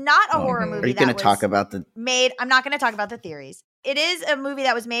 It's not a horror movie. Are you going to talk about the made? I'm not going to talk about the theories. It is a movie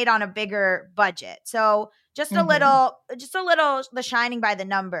that was made on a bigger budget. So just a little The Shining by the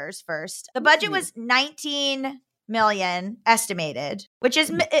numbers first. The budget was 19 million estimated, which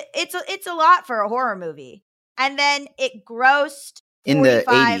is it's a lot for a horror movie. And then it grossed in the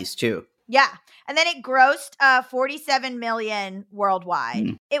 80s too. Yeah. And then it grossed 47 million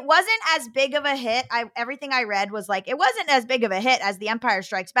worldwide. It wasn't as big of a hit. Everything I read was like, it wasn't as big of a hit as The Empire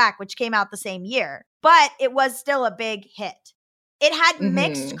Strikes Back, which came out the same year, but it was still a big hit. It had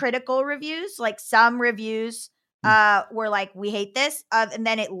mixed critical reviews. Like some reviews were like, we hate this. And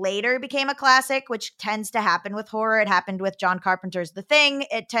then it later became a classic, which tends to happen with horror. It happened with John Carpenter's The Thing.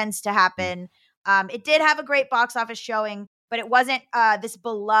 It tends to happen. It did have a great box office showing, but it wasn't this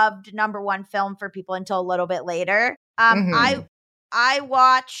beloved #1 film for people until a little bit later. I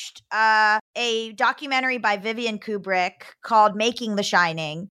watched a documentary by Vivian Kubrick called Making the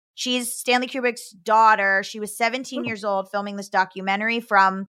Shining. She's Stanley Kubrick's daughter. She was 17 years old filming this documentary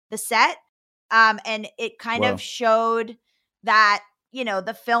from the set. And it kind of showed that,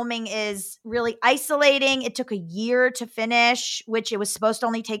 the filming is really isolating. It took a year to finish, which it was supposed to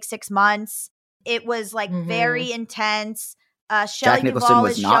only take 6 months. It was like very intense. Jack Nicholson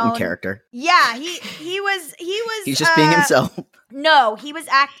was not in character. Yeah, he was. He's just being himself. No, he was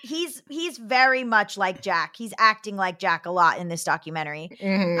He's very much like Jack. He's acting like Jack a lot in this documentary.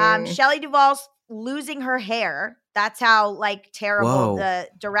 Shelley Duvall's losing her hair. That's how like terrible the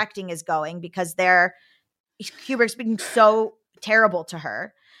directing is going because Kubrick's being so terrible to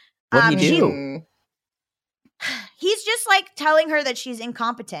her. What'd he do? He's just like telling her that she's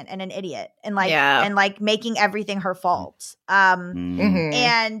incompetent and an idiot and like making everything her fault.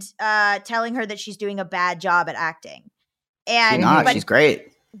 And telling her that she's doing a bad job at acting. And she's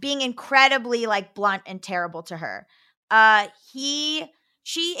great. Being incredibly like blunt and terrible to her.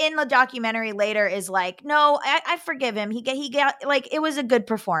 She in the documentary later is like, no, I forgive him. He got like, it was a good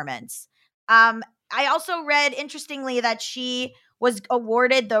performance. I also read interestingly that she was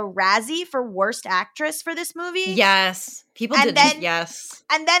awarded the Razzie for Worst Actress for this movie. Yes. People did. Yes.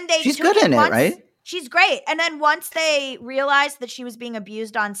 And then she's good in it, right? She's great. And then once they realized that she was being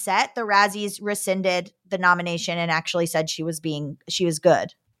abused on set, the Razzies rescinded the nomination and actually said she was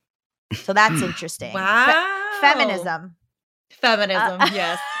good. So that's interesting. Wow. Feminism,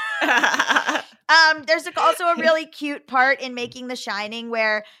 yes. There's also a really cute part in Making the Shining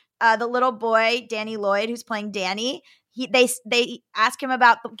where the little boy, Danny Lloyd, who's playing Danny, they ask him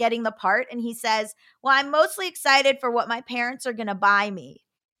about getting the part, and he says, well, I'm mostly excited for what my parents are going to buy me.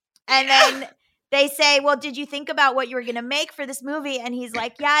 And then they say, well, did you think about what you were going to make for this movie? And he's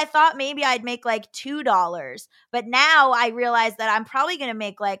like, yeah, I thought maybe I'd make like $2. But now I realize that I'm probably going to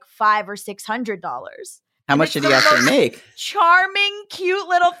make like $500 or $600. How much did he actually make? Charming, cute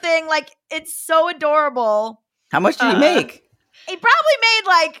little thing. Like, it's so adorable. How much did he make? He probably made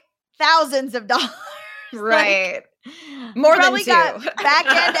like thousands of dollars. Right. Like, more than probably two. Got back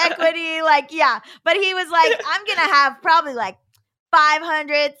end equity. Like, yeah. But he was like, I'm going to have probably like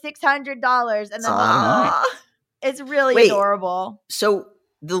 $500, $600. And then it's really adorable. So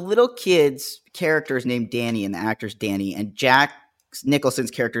the little kid's character is named Danny and the actor's Danny, and Jack Nicholson's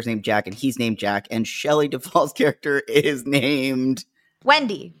character is named Jack and he's named Jack, and Shelley Duvall's character is named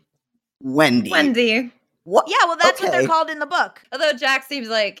Wendy. What? Yeah, well, that's what they're called in the book. Although Jack seems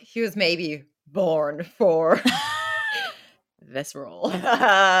like he was maybe born for this role.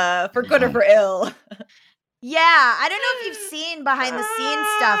 For good or for ill. Yeah, I don't know if you've seen behind the scenes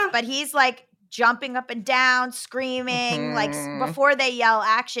stuff, but he's like jumping up and down, screaming. Like before they yell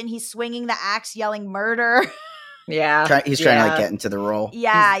action, he's swinging the axe, yelling murder. Yeah. He's trying to like get into the role.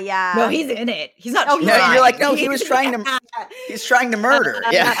 Yeah. No, he's in it. He's not. You're like, no, he was trying to. He's trying to murder.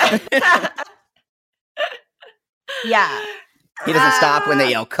 Yeah. Yeah. He doesn't stop when they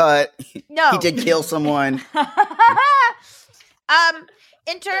yell cut. No. He did kill someone.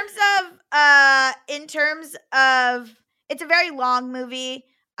 In terms of it's a very long movie.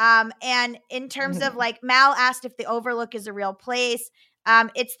 And in terms of like Mal asked if the Overlook is a real place.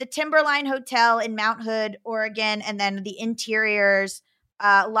 It's the Timberline Hotel in Mount Hood, Oregon, and then the interiors.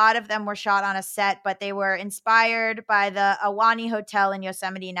 A lot of them were shot on a set, but they were inspired by the Ahwahnee Hotel in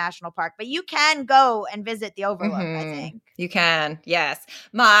Yosemite National Park. But you can go and visit the Overlook, I think. You can, yes.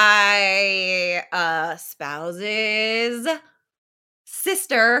 My spouse's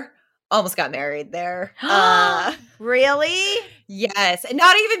sister almost got married there. Really? Yes. And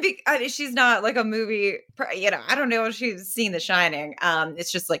not even she's not like a movie, I don't know if she's seen The Shining.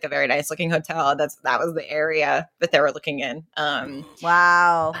 It's just like a very nice looking hotel. That was the area that they were looking in.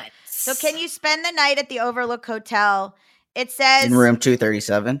 Wow. So can you spend the night at the Overlook Hotel? It says in room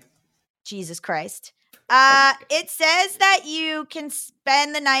 237. Jesus Christ. It says that you can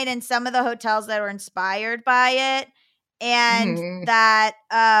spend the night in some of the hotels that were inspired by it. And that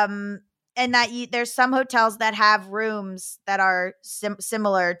there's some hotels that have rooms that are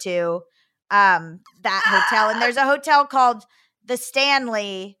similar to that hotel, and there's a hotel called the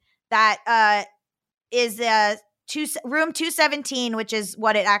Stanley that is room 217, which is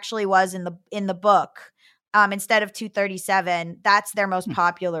what it actually was in the book, instead of 237. That's their most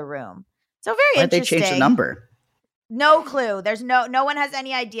popular room. So very Why'd interesting. they change the number? No clue. There's no one has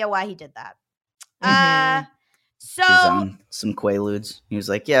any idea why he did that. So on some Quaaludes. He was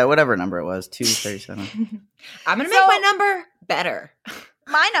like, yeah, whatever number it was, 237. I'm going to make my number better.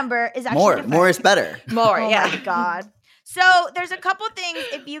 My number is actually more is better. More, yeah. Oh my God. So there's a couple things.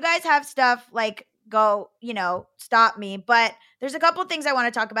 If you guys have stuff, like, go, stop me. But there's a couple things I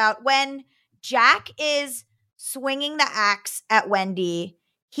want to talk about. When Jack is swinging the axe at Wendy,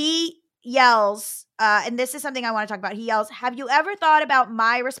 he yells, and this is something I want to talk about. He yells, "Have you ever thought about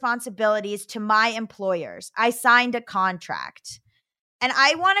my responsibilities to my employers? I signed a contract." And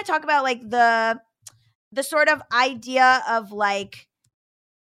I want to talk about like the sort of idea of like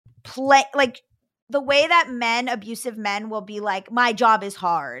the way that abusive men will be like, my job is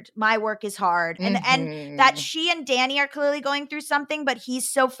hard, my work is hard. And that she and Danny are clearly going through something, but he's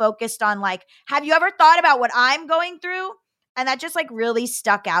so focused on like, have you ever thought about what I'm going through? And that just like really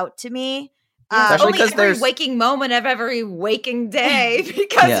stuck out to me. Only every waking moment of every waking day,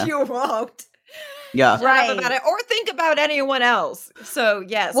 because you won't shut up about it or think about anyone else. So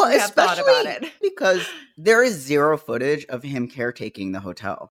yes, we have thought about it. Because there is zero footage of him caretaking the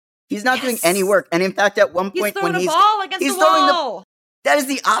hotel. He's not doing any work. And in fact, at one point when he's ball against the wall. That is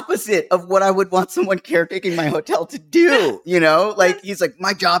the opposite of what I would want someone caretaking my hotel to do. Like he's like,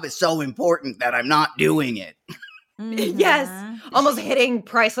 my job is so important that I'm not doing it. Yes, almost hitting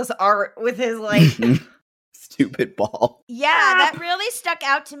priceless art with his like stupid ball. Yeah, that really stuck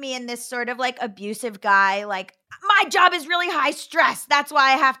out to me in this sort of like abusive guy. Like, my job is really high stress. That's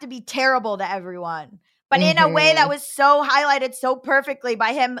why I have to be terrible to everyone. But in a way that was so highlighted so perfectly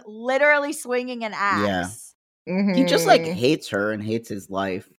by him literally swinging an axe. Yeah. He just like hates her and hates his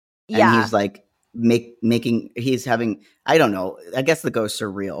life. And he's like he's having, I don't know, I guess the ghosts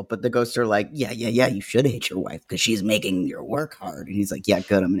are real, but the ghosts are like, yeah, you should hate your wife because she's making your work hard. And he's like, yeah,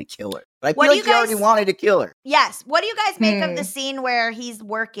 good, I'm going to kill her. But I feel like he already wanted to kill her. Yes. What do you guys make of the scene where he's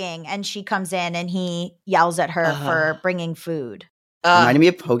working and she comes in and he yells at her for bringing food? Reminded me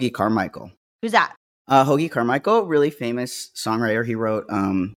of Hoagy Carmichael. Who's that? Hoagy Carmichael, really famous songwriter. He wrote,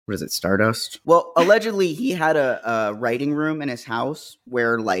 what is it, Stardust? Well, allegedly he had a writing room in his house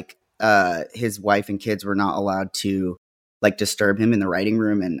where like his wife and kids were not allowed to like disturb him in the writing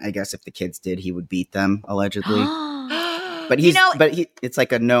room. And I guess if the kids did, he would beat them, allegedly. But it's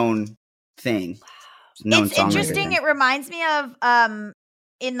like a known thing. It's interesting. It reminds me of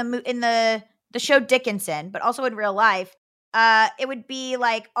in the show Dickinson, but also in real life. It would be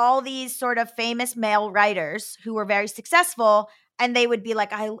like all these sort of famous male writers who were very successful, and they would be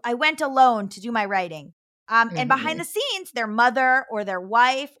like, I went alone to do my writing. And behind the scenes, their mother or their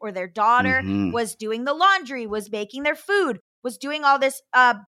wife or their daughter was doing the laundry, was making their food, was doing all this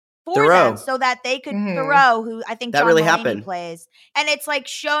for them so that they could, Thoreau, who I think John Mulaney plays. And it's like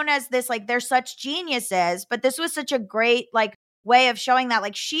shown as this, like, they're such geniuses, but this was such a great like way of showing that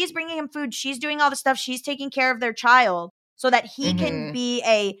like she's bringing him food, she's doing all the stuff, she's taking care of their child so that he can be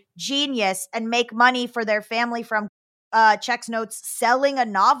a genius and make money for their family from checks notes selling a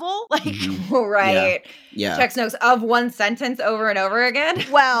novel. Like, right. Yeah. Checks notes of one sentence over and over again.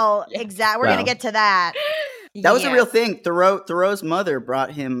 Well, exactly. We're going to get to that. That was a real thing. Thoreau's mother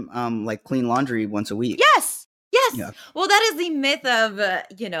brought him like clean laundry once a week. Yes. Yeah. Well, that is the myth of,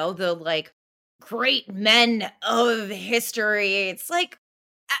 the like great men of history. It's like,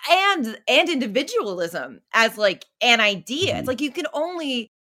 and individualism as like an idea. It's like you can only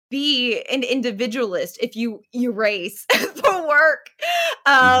be an individualist if you erase the work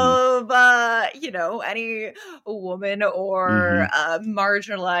of, any woman or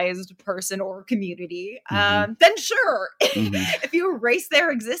marginalized person or community, then sure. If you erase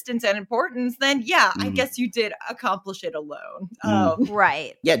their existence and importance, then I guess you did accomplish it alone.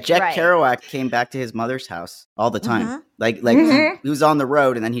 Right. Yeah, Jack Kerouac came back to his mother's house all the time. He was on the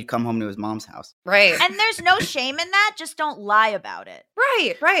road and then he'd come home to his mom's house. Right. And there's no shame in that. Just don't lie about it.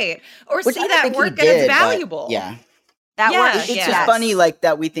 Right. Or Which see I that think work he and it's did, but valuable. Yeah. That works. It's just funny, like,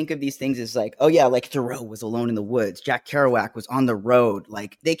 that we think of these things as like, oh yeah, like Thoreau was alone in the woods. Jack Kerouac was on the road.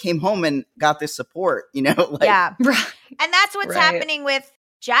 Like, they came home and got this support, you know? Like, yeah. And that's what's happening with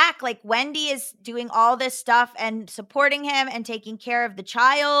Jack. Like, Wendy is doing all this stuff and supporting him and taking care of the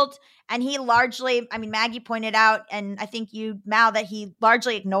child. And he largely, I mean, Maggie pointed out, and I think you, Mal, that he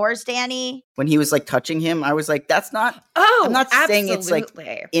largely ignores Danny. When he was like touching him, I was like, that's not, I'm not saying it's like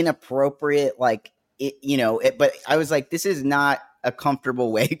inappropriate, like, but I was like, this is not a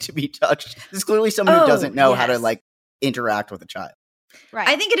comfortable way to be touched. This is clearly someone who doesn't know how to like interact with a child. Right.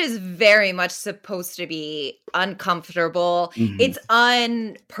 I think it is very much supposed to be uncomfortable. It's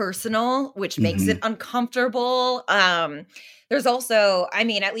unpersonal, which makes it uncomfortable. There's also, I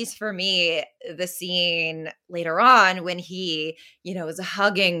mean, at least for me, the scene later on when he, is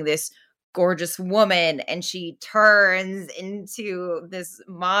hugging this gorgeous woman and she turns into this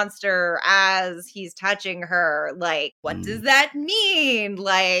monster as he's touching her. Like, what does that mean?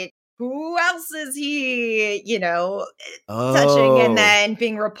 Like, who else is he, touching and then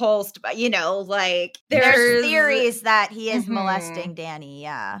being repulsed by, like there's theories that he is molesting Danny.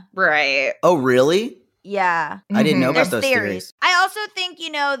 Yeah. Right. Oh, really? Yeah. I didn't know about those theories. I also think,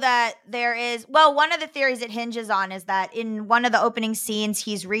 that there is, one of the theories it hinges on is that in one of the opening scenes,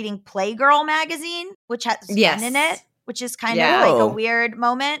 he's reading Playgirl magazine, which has men in it, which is kind of like a weird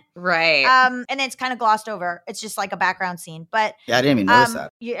moment. Right. And it's kind of glossed over. It's just like a background scene. But yeah, I didn't even notice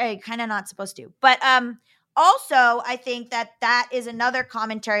that. You're kind of not supposed to. But also, I think that is another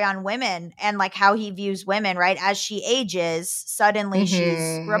commentary on women and like how he views women, right? As she ages, suddenly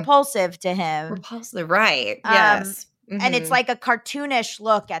she's repulsive to him. Repulsive, right. Yes. And it's like a cartoonish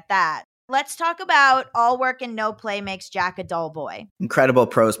look at that. Let's talk about all work and no play makes Jack a dull boy. Incredible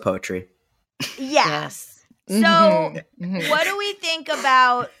prose poetry. Yeah. Yes. So what do we think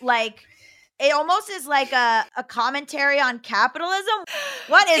about like, it almost is like a commentary on capitalism?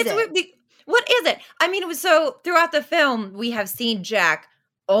 What is it? What is it? I mean, so throughout the film, we have seen Jack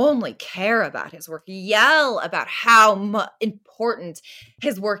only care about his work, yell about how important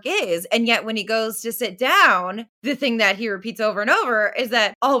his work is. And yet when he goes to sit down, the thing that he repeats over and over is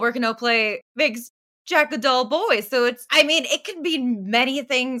that all work and no play makes Jack a dull boy. So it could be many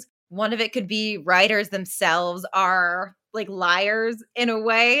things. One of it could be writers themselves are like liars in a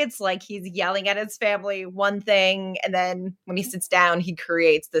way. It's like he's yelling at his family one thing, and then when he sits down, he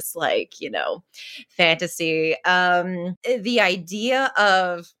creates this like, fantasy. The idea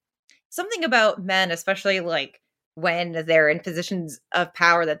of something about men, especially like when they're in positions of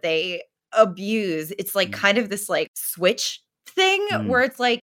power that they abuse, it's like kind of this like switch thing where it's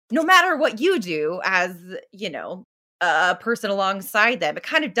like, no matter what you do as, a person alongside them, it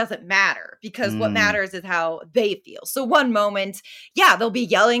kind of doesn't matter because what matters is how they feel. So one moment, they'll be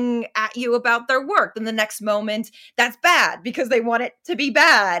yelling at you about their work. Then the next moment, that's bad because they want it to be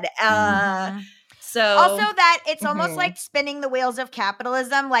bad. So also that it's almost like spinning the wheels of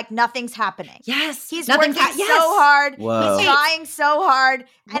capitalism, like nothing's happening. Yes. He's working so hard. Whoa. He's trying so hard.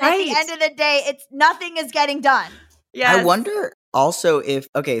 And at the end of the day, nothing is getting done. Yes. I wonder also if,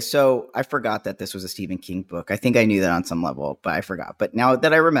 so I forgot that this was a Stephen King book. I think I knew that on some level, but I forgot. But now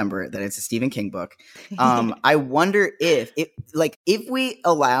that I remember that it's a Stephen King book, I wonder if we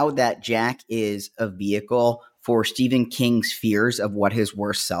allow that Jack is a vehicle for Stephen King's fears of what his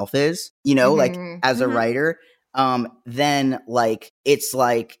worst self is, like as a writer, then like it's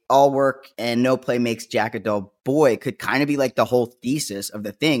like all work and no play makes Jack a dull boy could kind of be like the whole thesis of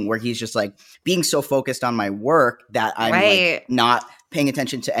the thing where he's just like being so focused on my work that I'm like not paying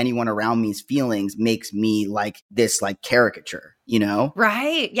attention to anyone around me's feelings makes me like this like caricature,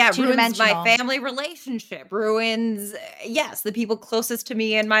 Right. Yeah. Ruins my family relationship, ruins, the people closest to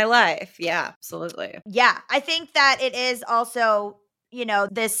me in my life. Yeah, absolutely. Yeah. I think that it is also,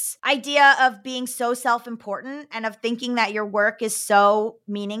 this idea of being so self-important and of thinking that your work is so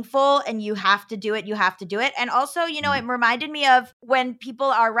meaningful and you have to do it. And also, it reminded me of when people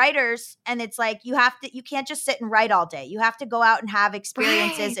are writers and it's like, you can't just sit and write all day. You have to go out and have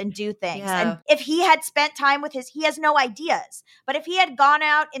experiences and do things. Yeah. And if he had spent time with he has no ideas, but if he had gone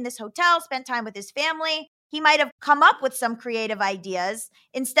out in this hotel, spent time with his family, he might have come up with some creative ideas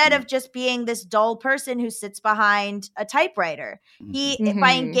instead of just being this dull person who sits behind a typewriter. He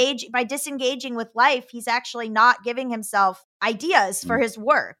by disengaging with life, he's actually not giving himself ideas for his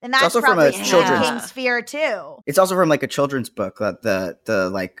work. And that's also probably from a Stephen King's fear too. It's also from like a children's book, the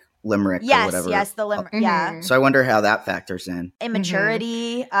like limerick or whatever. Yes, the limerick. Yeah. So I wonder how that factors in.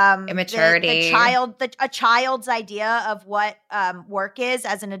 Immaturity. Immaturity. A child's idea of what work is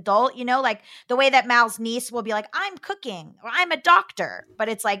as an adult, you know, like the way that Mal's niece will be like, I'm cooking or I'm a doctor, but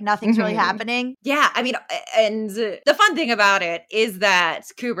it's like nothing's really happening. Yeah. I mean, and the fun thing about it is that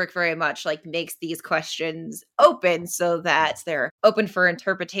Kubrick very much like makes these questions open so that they're open for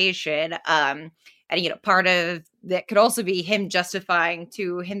interpretation. And, you know, part of that could also be him justifying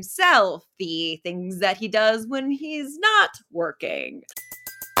to himself the things that he does when he's not working.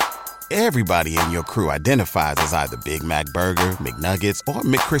 Everybody in your crew identifies as either Big Mac Burger, McNuggets, or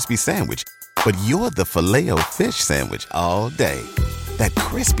McCrispy Sandwich. But you're the Filet-O-Fish Sandwich all day. That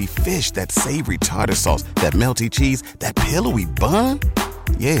crispy fish, that savory tartar sauce, that melty cheese, that pillowy bun.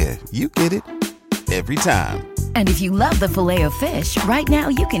 Yeah, you get it. Every time. And if you love the Filet-O-Fish, right now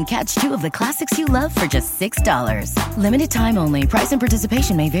you can catch 2 of the classics you love for just $6. Limited time only. Price and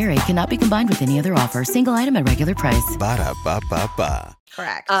participation may vary. Cannot be combined with any other offer. Single item at regular price. Ba-da-ba-ba-ba.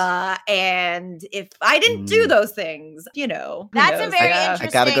 Correct. And if I didn't do those things, you know. That's a very interesting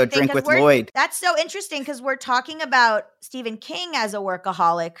I gotta go drink with Lloyd. That's so interesting because we're talking about Stephen King as a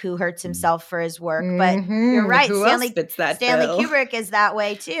workaholic who hurts himself for his work. But you're right. Who Stanley else fits that Stanley bill? Kubrick is that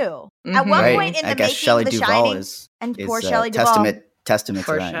way too. At one point in the making Shelley of The Duvall Shining, is poor Shelley Duvall. Testament to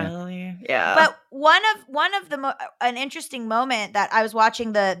For that. Shelley. Yeah. But one of the an interesting moment that I was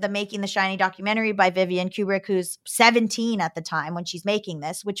watching the Making the Shining documentary by Vivian Kubrick, who's 17 at the time when she's making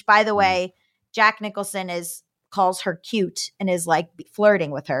this, which by the way, Jack Nicholson calls her cute and is like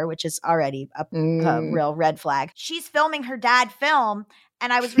flirting with her, which is already a real red flag. She's filming her dad film.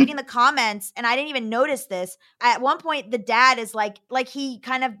 And I was reading the comments and I didn't even notice this. At one point, the dad is like he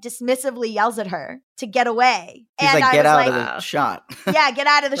kind of dismissively yells at her to get away. He's and like, get out of the shot. Yeah, get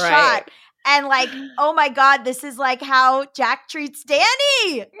out of the shot. And like, oh my God, this is like how Jack treats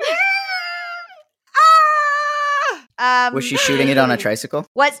Danny. Was she shooting it on a tricycle?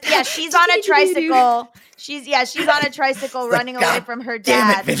 She's on a tricycle. She's on a tricycle running away from her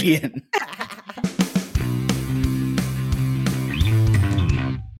dad. Damn it, Vivian.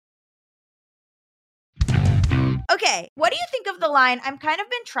 Okay, what do you think of the line? I've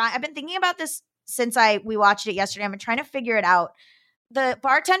been thinking about this since we watched it yesterday. I've been trying to figure it out. The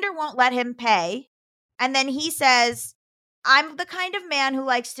bartender won't let him pay. And then he says, I'm the kind of man who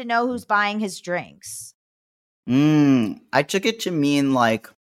likes to know who's buying his drinks. I took it to mean like,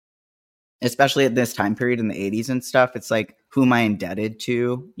 especially at this time period in the 80s and stuff, it's like, who am I indebted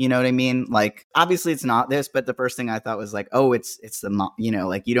to? You know what I mean? Like, obviously it's not this, but the first thing I thought was like, oh, it's the, you know,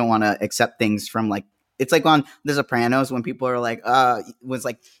 like you don't want to accept things from like, it's like on The Sopranos when people are like, was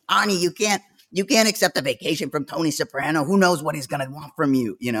like, Ani, you can't accept a vacation from Tony Soprano. Who knows what he's going to want from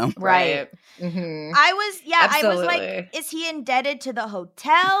you, you know? Right. Mm-hmm. I was like, is he indebted to the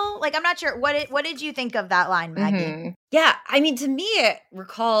hotel? Like, I'm not sure. What did you think of that line, Maggie? Mm-hmm. Yeah. I mean, to me, it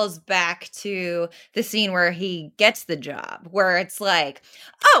recalls back to the scene where he gets the job, where it's like,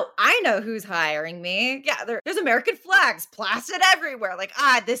 oh, I know who's hiring me. Yeah, there's American flags plastered everywhere. Like,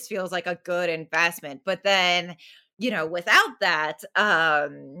 this feels like a good investment. But then, you know, without that,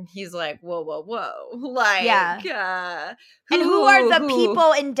 he's like, whoa. Like, and who are the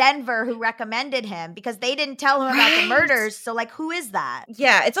people in Denver who recommended him? Because they didn't tell him about the murders. So, like, who is that?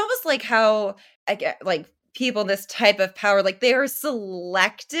 Yeah, it's almost like how, like, people in this type of power, like, they are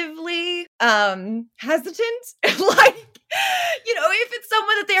selectively hesitant. Like, you know, if it's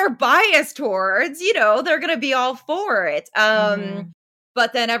someone that they are biased towards, you know, they're going to be all for it.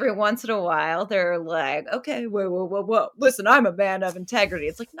 But then every once in a while, they're like, okay, whoa. Listen, I'm a man of integrity.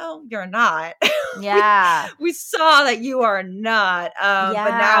 It's like, no, you're not. Yeah. we saw that you are not. But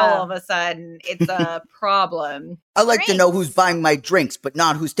now all of a sudden, it's a problem. I like to know who's buying my drinks, but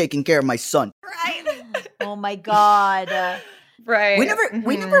not who's taking care of my son. Right. Oh, my God. Right.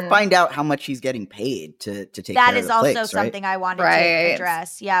 We never find out how much he's getting paid to take care of the That is also plates, something right? I wanted to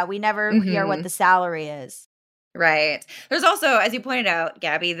address. Yeah, we never hear what the salary is. Right. There's also, as you pointed out,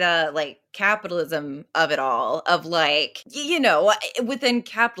 Gabby, the like capitalism of it all, of like, you know, within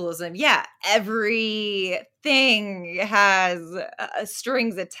capitalism, yeah, everything has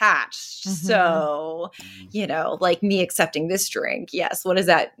strings attached. Mhm. So, you know, like me accepting this drink, yes, what does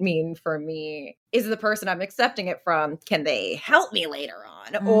that mean for me? Is the person I'm accepting it from, can they help me later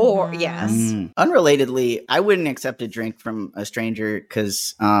on? Or, yes. Unrelatedly, I wouldn't accept a drink from a stranger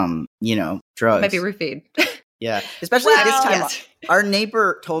because, you know, drugs. Might be roofied. Yeah, especially at this Well, time. yes. Our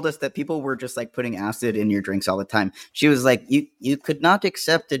neighbor told us that people were just like putting acid in your drinks all the time. She was like, "You could not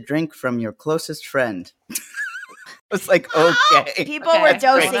accept a drink from your closest friend." I was like, okay. People were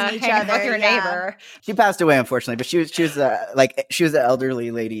dosing each hang out other. with your yeah. neighbor. She passed away, unfortunately, but she was an elderly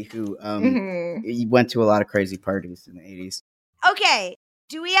lady who went to a lot of crazy parties in the 80s. Okay.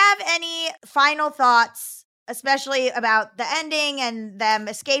 Do we have any final thoughts, especially about the ending and them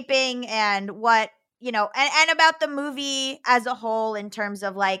escaping and what, you know, and about the movie as a whole in terms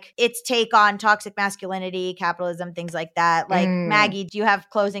of like its take on toxic masculinity, capitalism, things like that? Like, Maggie, do you have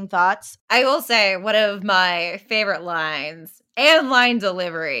closing thoughts? I will say one of my favorite lines and line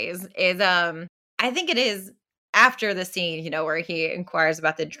deliveries is I think it is after the scene, you know, where he inquires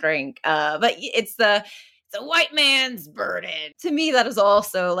about the drink. But it's the white man's burden. To me, that is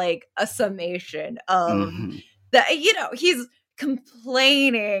also like a summation of that, you know, he's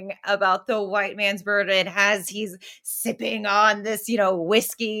complaining about the white man's burden as he's sipping on this, you know,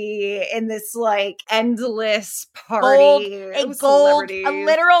 whiskey in this like endless party. A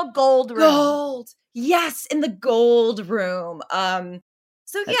literal gold room. Gold. Yes, in the gold room.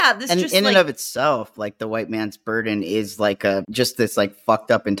 So yeah, this and just in like, and of itself, like the white man's burden is like just this like fucked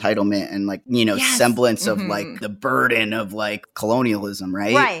up entitlement and like, you know, semblance of like the burden of like colonialism,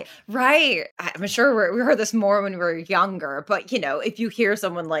 right? Right. I'm sure we heard this more when we were younger, but you know, if you hear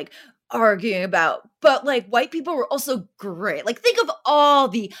someone like arguing about, but like white people were also great. Like think of all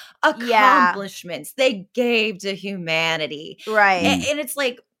the accomplishments they gave to humanity. Right. And it's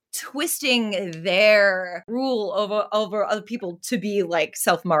like twisting their rule over other people to be like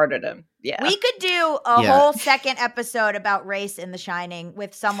self-martyrdom. Yeah. We could do a whole second episode about race in The Shining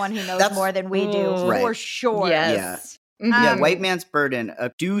with someone who knows more than we do, for sure. Yes. Yeah, white man's burden, a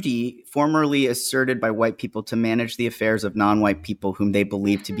duty formerly asserted by white people to manage the affairs of non-white people whom they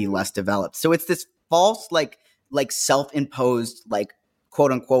believe to be less developed. So it's this false, like self-imposed, like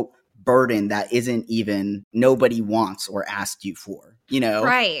quote unquote burden that isn't even nobody wants or asked you for, you know?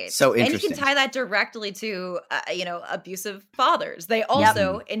 Right. So interesting. And you can tie that directly to, you know, abusive fathers. They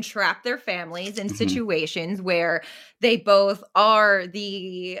also entrap their families in situations where they both are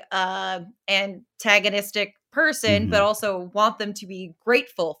the antagonistic person, but also want them to be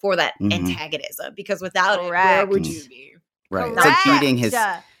grateful for that antagonism, because without it, where would you be? Right. It's like beating his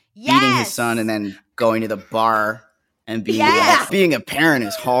son and then going to the bar and being being a parent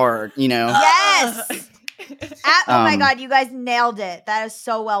is hard, you know? Yes. Oh my God, you guys nailed it. That is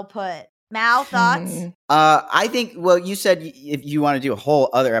so well put. Mal, thoughts? I think, well, you said if you want to do a whole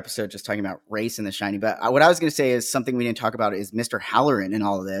other episode just talking about race in The Shining, but what I was going to say is something we didn't talk about is Mr. Halloran in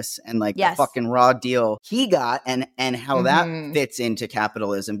all of this and like the fucking raw deal he got and how that fits into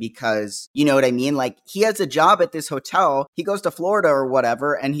capitalism, because you know what I mean? Like he has a job at this hotel. He goes to Florida or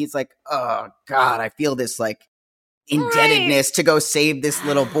whatever. And he's like, oh God, I feel this like indebtedness to go save this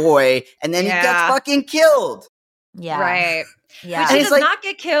little boy. And then he gets fucking killed. Yeah. Right. Yeah. Which he does not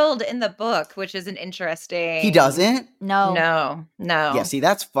get killed in the book, which is an interesting. He doesn't? No. Yeah, see,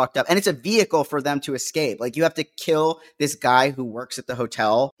 that's fucked up. And it's a vehicle for them to escape. Like, you have to kill this guy who works at the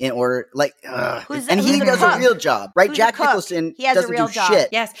hotel in order, like, and he does a real job, right? Jack Nicholson doesn't do shit.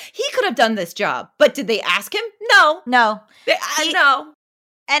 Yes, he could have done this job, but did they ask him? No. No. No.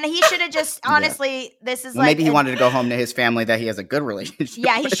 And he should have just, honestly, this is like. Maybe he wanted to go home to his family that he has a good relationship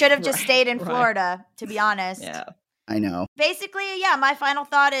Yeah, he should have just stayed in Florida, to be honest. Yeah. I know. Basically, yeah, my final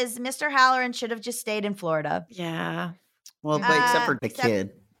thought is Mr. Halloran should have just stayed in Florida. Yeah. Well, but except for the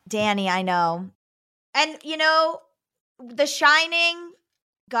kid. Danny, I know. And, you know, The Shining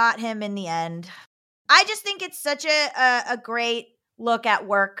got him in the end. I just think it's such a great look at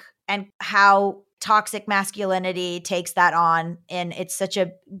work and how toxic masculinity takes that on, and it's such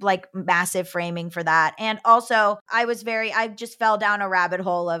a like massive framing for that. And also I just fell down a rabbit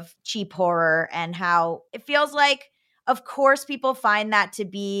hole of cheap horror and how it feels like, of course, people find that to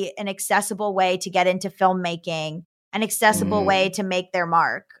be an accessible way to get into filmmaking, an accessible way to make their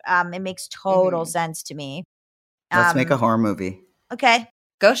mark. It makes total sense to me. Let's make a horror movie. Okay.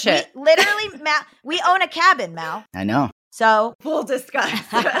 Go shit. We literally, Mal, we own a cabin, Mal. I know. So we'll discuss.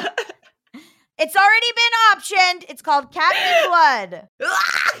 It's already been optioned. It's called Captain Blood.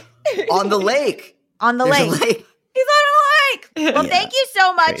 On the lake. On the There's lake. a lake. He's on a lake. Well, Yeah. thank you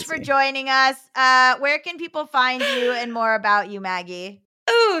so much Crazy. for joining us. Where can people find you and more about you, Maggie?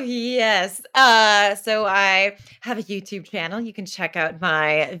 Oh, yes. So I have a YouTube channel. You can check out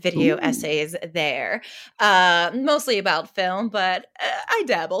my video essays there. Mostly about film, but I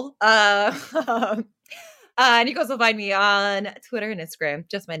dabble. And you can also find me on Twitter and Instagram.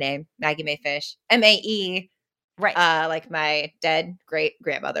 Just my name, Maggie Mae Fish. MAE. Right. Like my dead great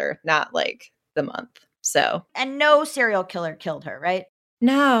grandmother, not like the month. So. And no serial killer killed her, right?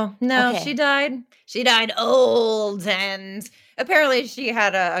 No, Okay. she died. She died old, and apparently she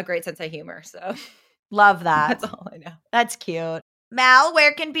had a great sense of humor. So Love that. that's all I know. That's cute. Mal,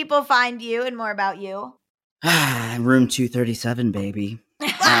 where can people find you and more about you? Room 237, baby.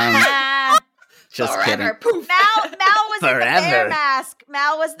 Just kidding. Forever. Poof. Mal was in the bear Forever. mask.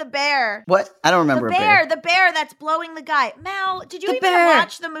 Mal was the bear. What? I don't remember The bear that's blowing the guy. Mal, did you The even bear.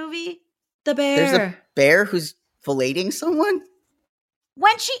 watch the movie? The bear. There's a bear who's filleting someone?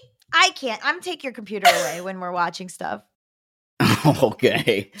 I can't. I'm take your computer away when we're watching stuff.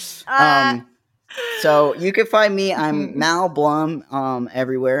 Okay. So you can find me. I'm Mal Blum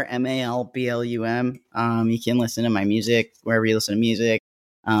everywhere. MALBLUM. You can listen to my music wherever you listen to music.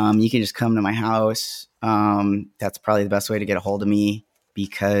 You can just come to my house. That's probably the best way to get a hold of me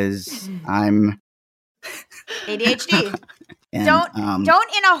because I'm ADHD. and, Don't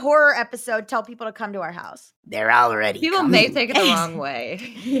in a horror episode tell people to come to our house. They're already People coming. may take it the wrong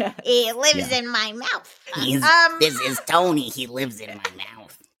way. Yeah. It lives Yeah. in my mouth. This is Tony. He lives in my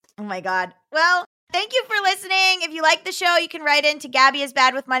mouth. Oh my God. Well, thank you for listening. If you like the show, you can write in to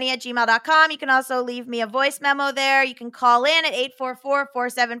gabbyisbadwithmoney@gmail.com. You can also leave me a voice memo there. You can call in at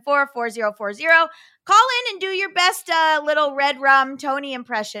 844-474-4040. Call in and do your best little Red Rum Tony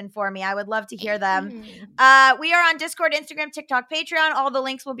impression for me. I would love to hear them. We are on Discord, Instagram, TikTok, Patreon. All the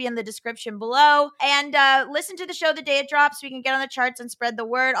links will be in the description below. And listen to the show the day it drops so we can get on the charts and spread the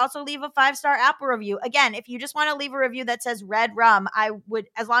word. Also, leave a 5-star Apple review. Again, if you just want to leave a review that says Red Rum, I would,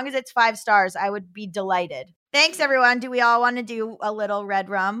 as long as it's 5 stars, I would be delighted. Thanks, everyone. Do we all want to do a little Red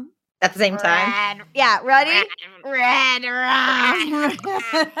Rum? At the same time. Yeah, ready? Red Rum.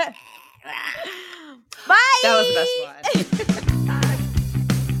 Bye. That was the best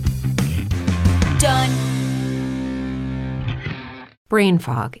one. Done. Brain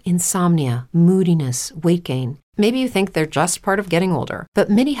fog, insomnia, moodiness, weight gain. Maybe you think they're just part of getting older, but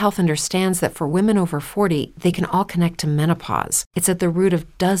MIDI Health understands that for women over 40, they can all connect to menopause. It's at the root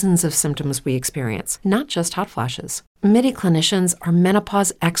of dozens of symptoms we experience, not just hot flashes. MIDI clinicians are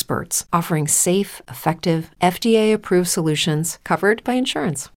menopause experts, offering safe, effective, FDA-approved solutions covered by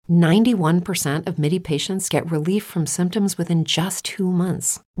insurance. 91% of MIDI patients get relief from symptoms within just 2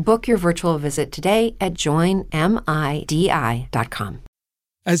 months. Book your virtual visit today at joinmidi.com.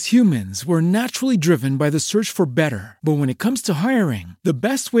 As humans, we're naturally driven by the search for better. But when it comes to hiring, the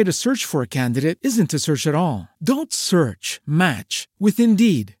best way to search for a candidate isn't to search at all. Don't search, match with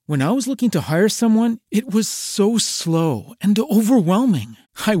Indeed. When I was looking to hire someone, it was so slow and overwhelming.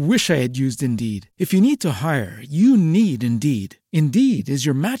 I wish I had used Indeed. If you need to hire, you need Indeed. Indeed is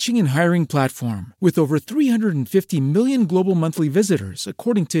your matching and hiring platform with over 350 million global monthly visitors,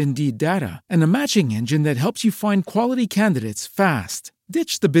 according to Indeed data, and a matching engine that helps you find quality candidates fast.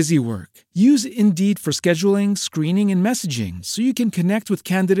 Ditch the busy work. Use Indeed for scheduling, screening, and messaging so you can connect with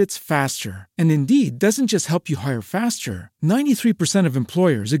candidates faster. And Indeed doesn't just help you hire faster. 93% of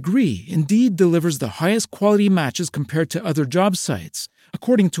employers agree Indeed delivers the highest quality matches compared to other job sites,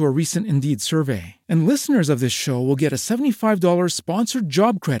 according to a recent Indeed survey. And listeners of this show will get a $75 sponsored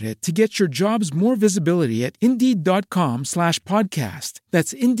job credit to get your jobs more visibility at Indeed.com/podcast.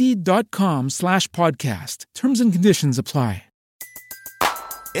 That's Indeed.com/podcast. Terms and conditions apply.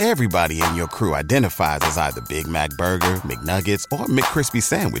 Everybody in your crew identifies as either Big Mac Burger, McNuggets, or McCrispy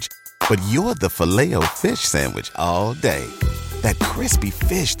Sandwich. But you're the Filet-O-Fish Sandwich all day. That crispy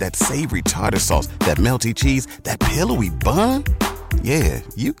fish, that savory tartar sauce, that melty cheese, that pillowy bun. Yeah,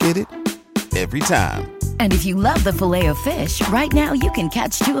 you get it. Every time. And if you love the Filet-O-Fish, right now you can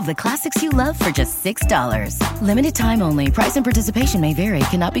catch 2 of the classics you love for just $6. Limited time only. Price and participation may vary.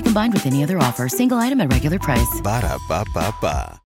 Cannot be combined with any other offer. Single item at regular price. Ba-da-ba-ba-ba.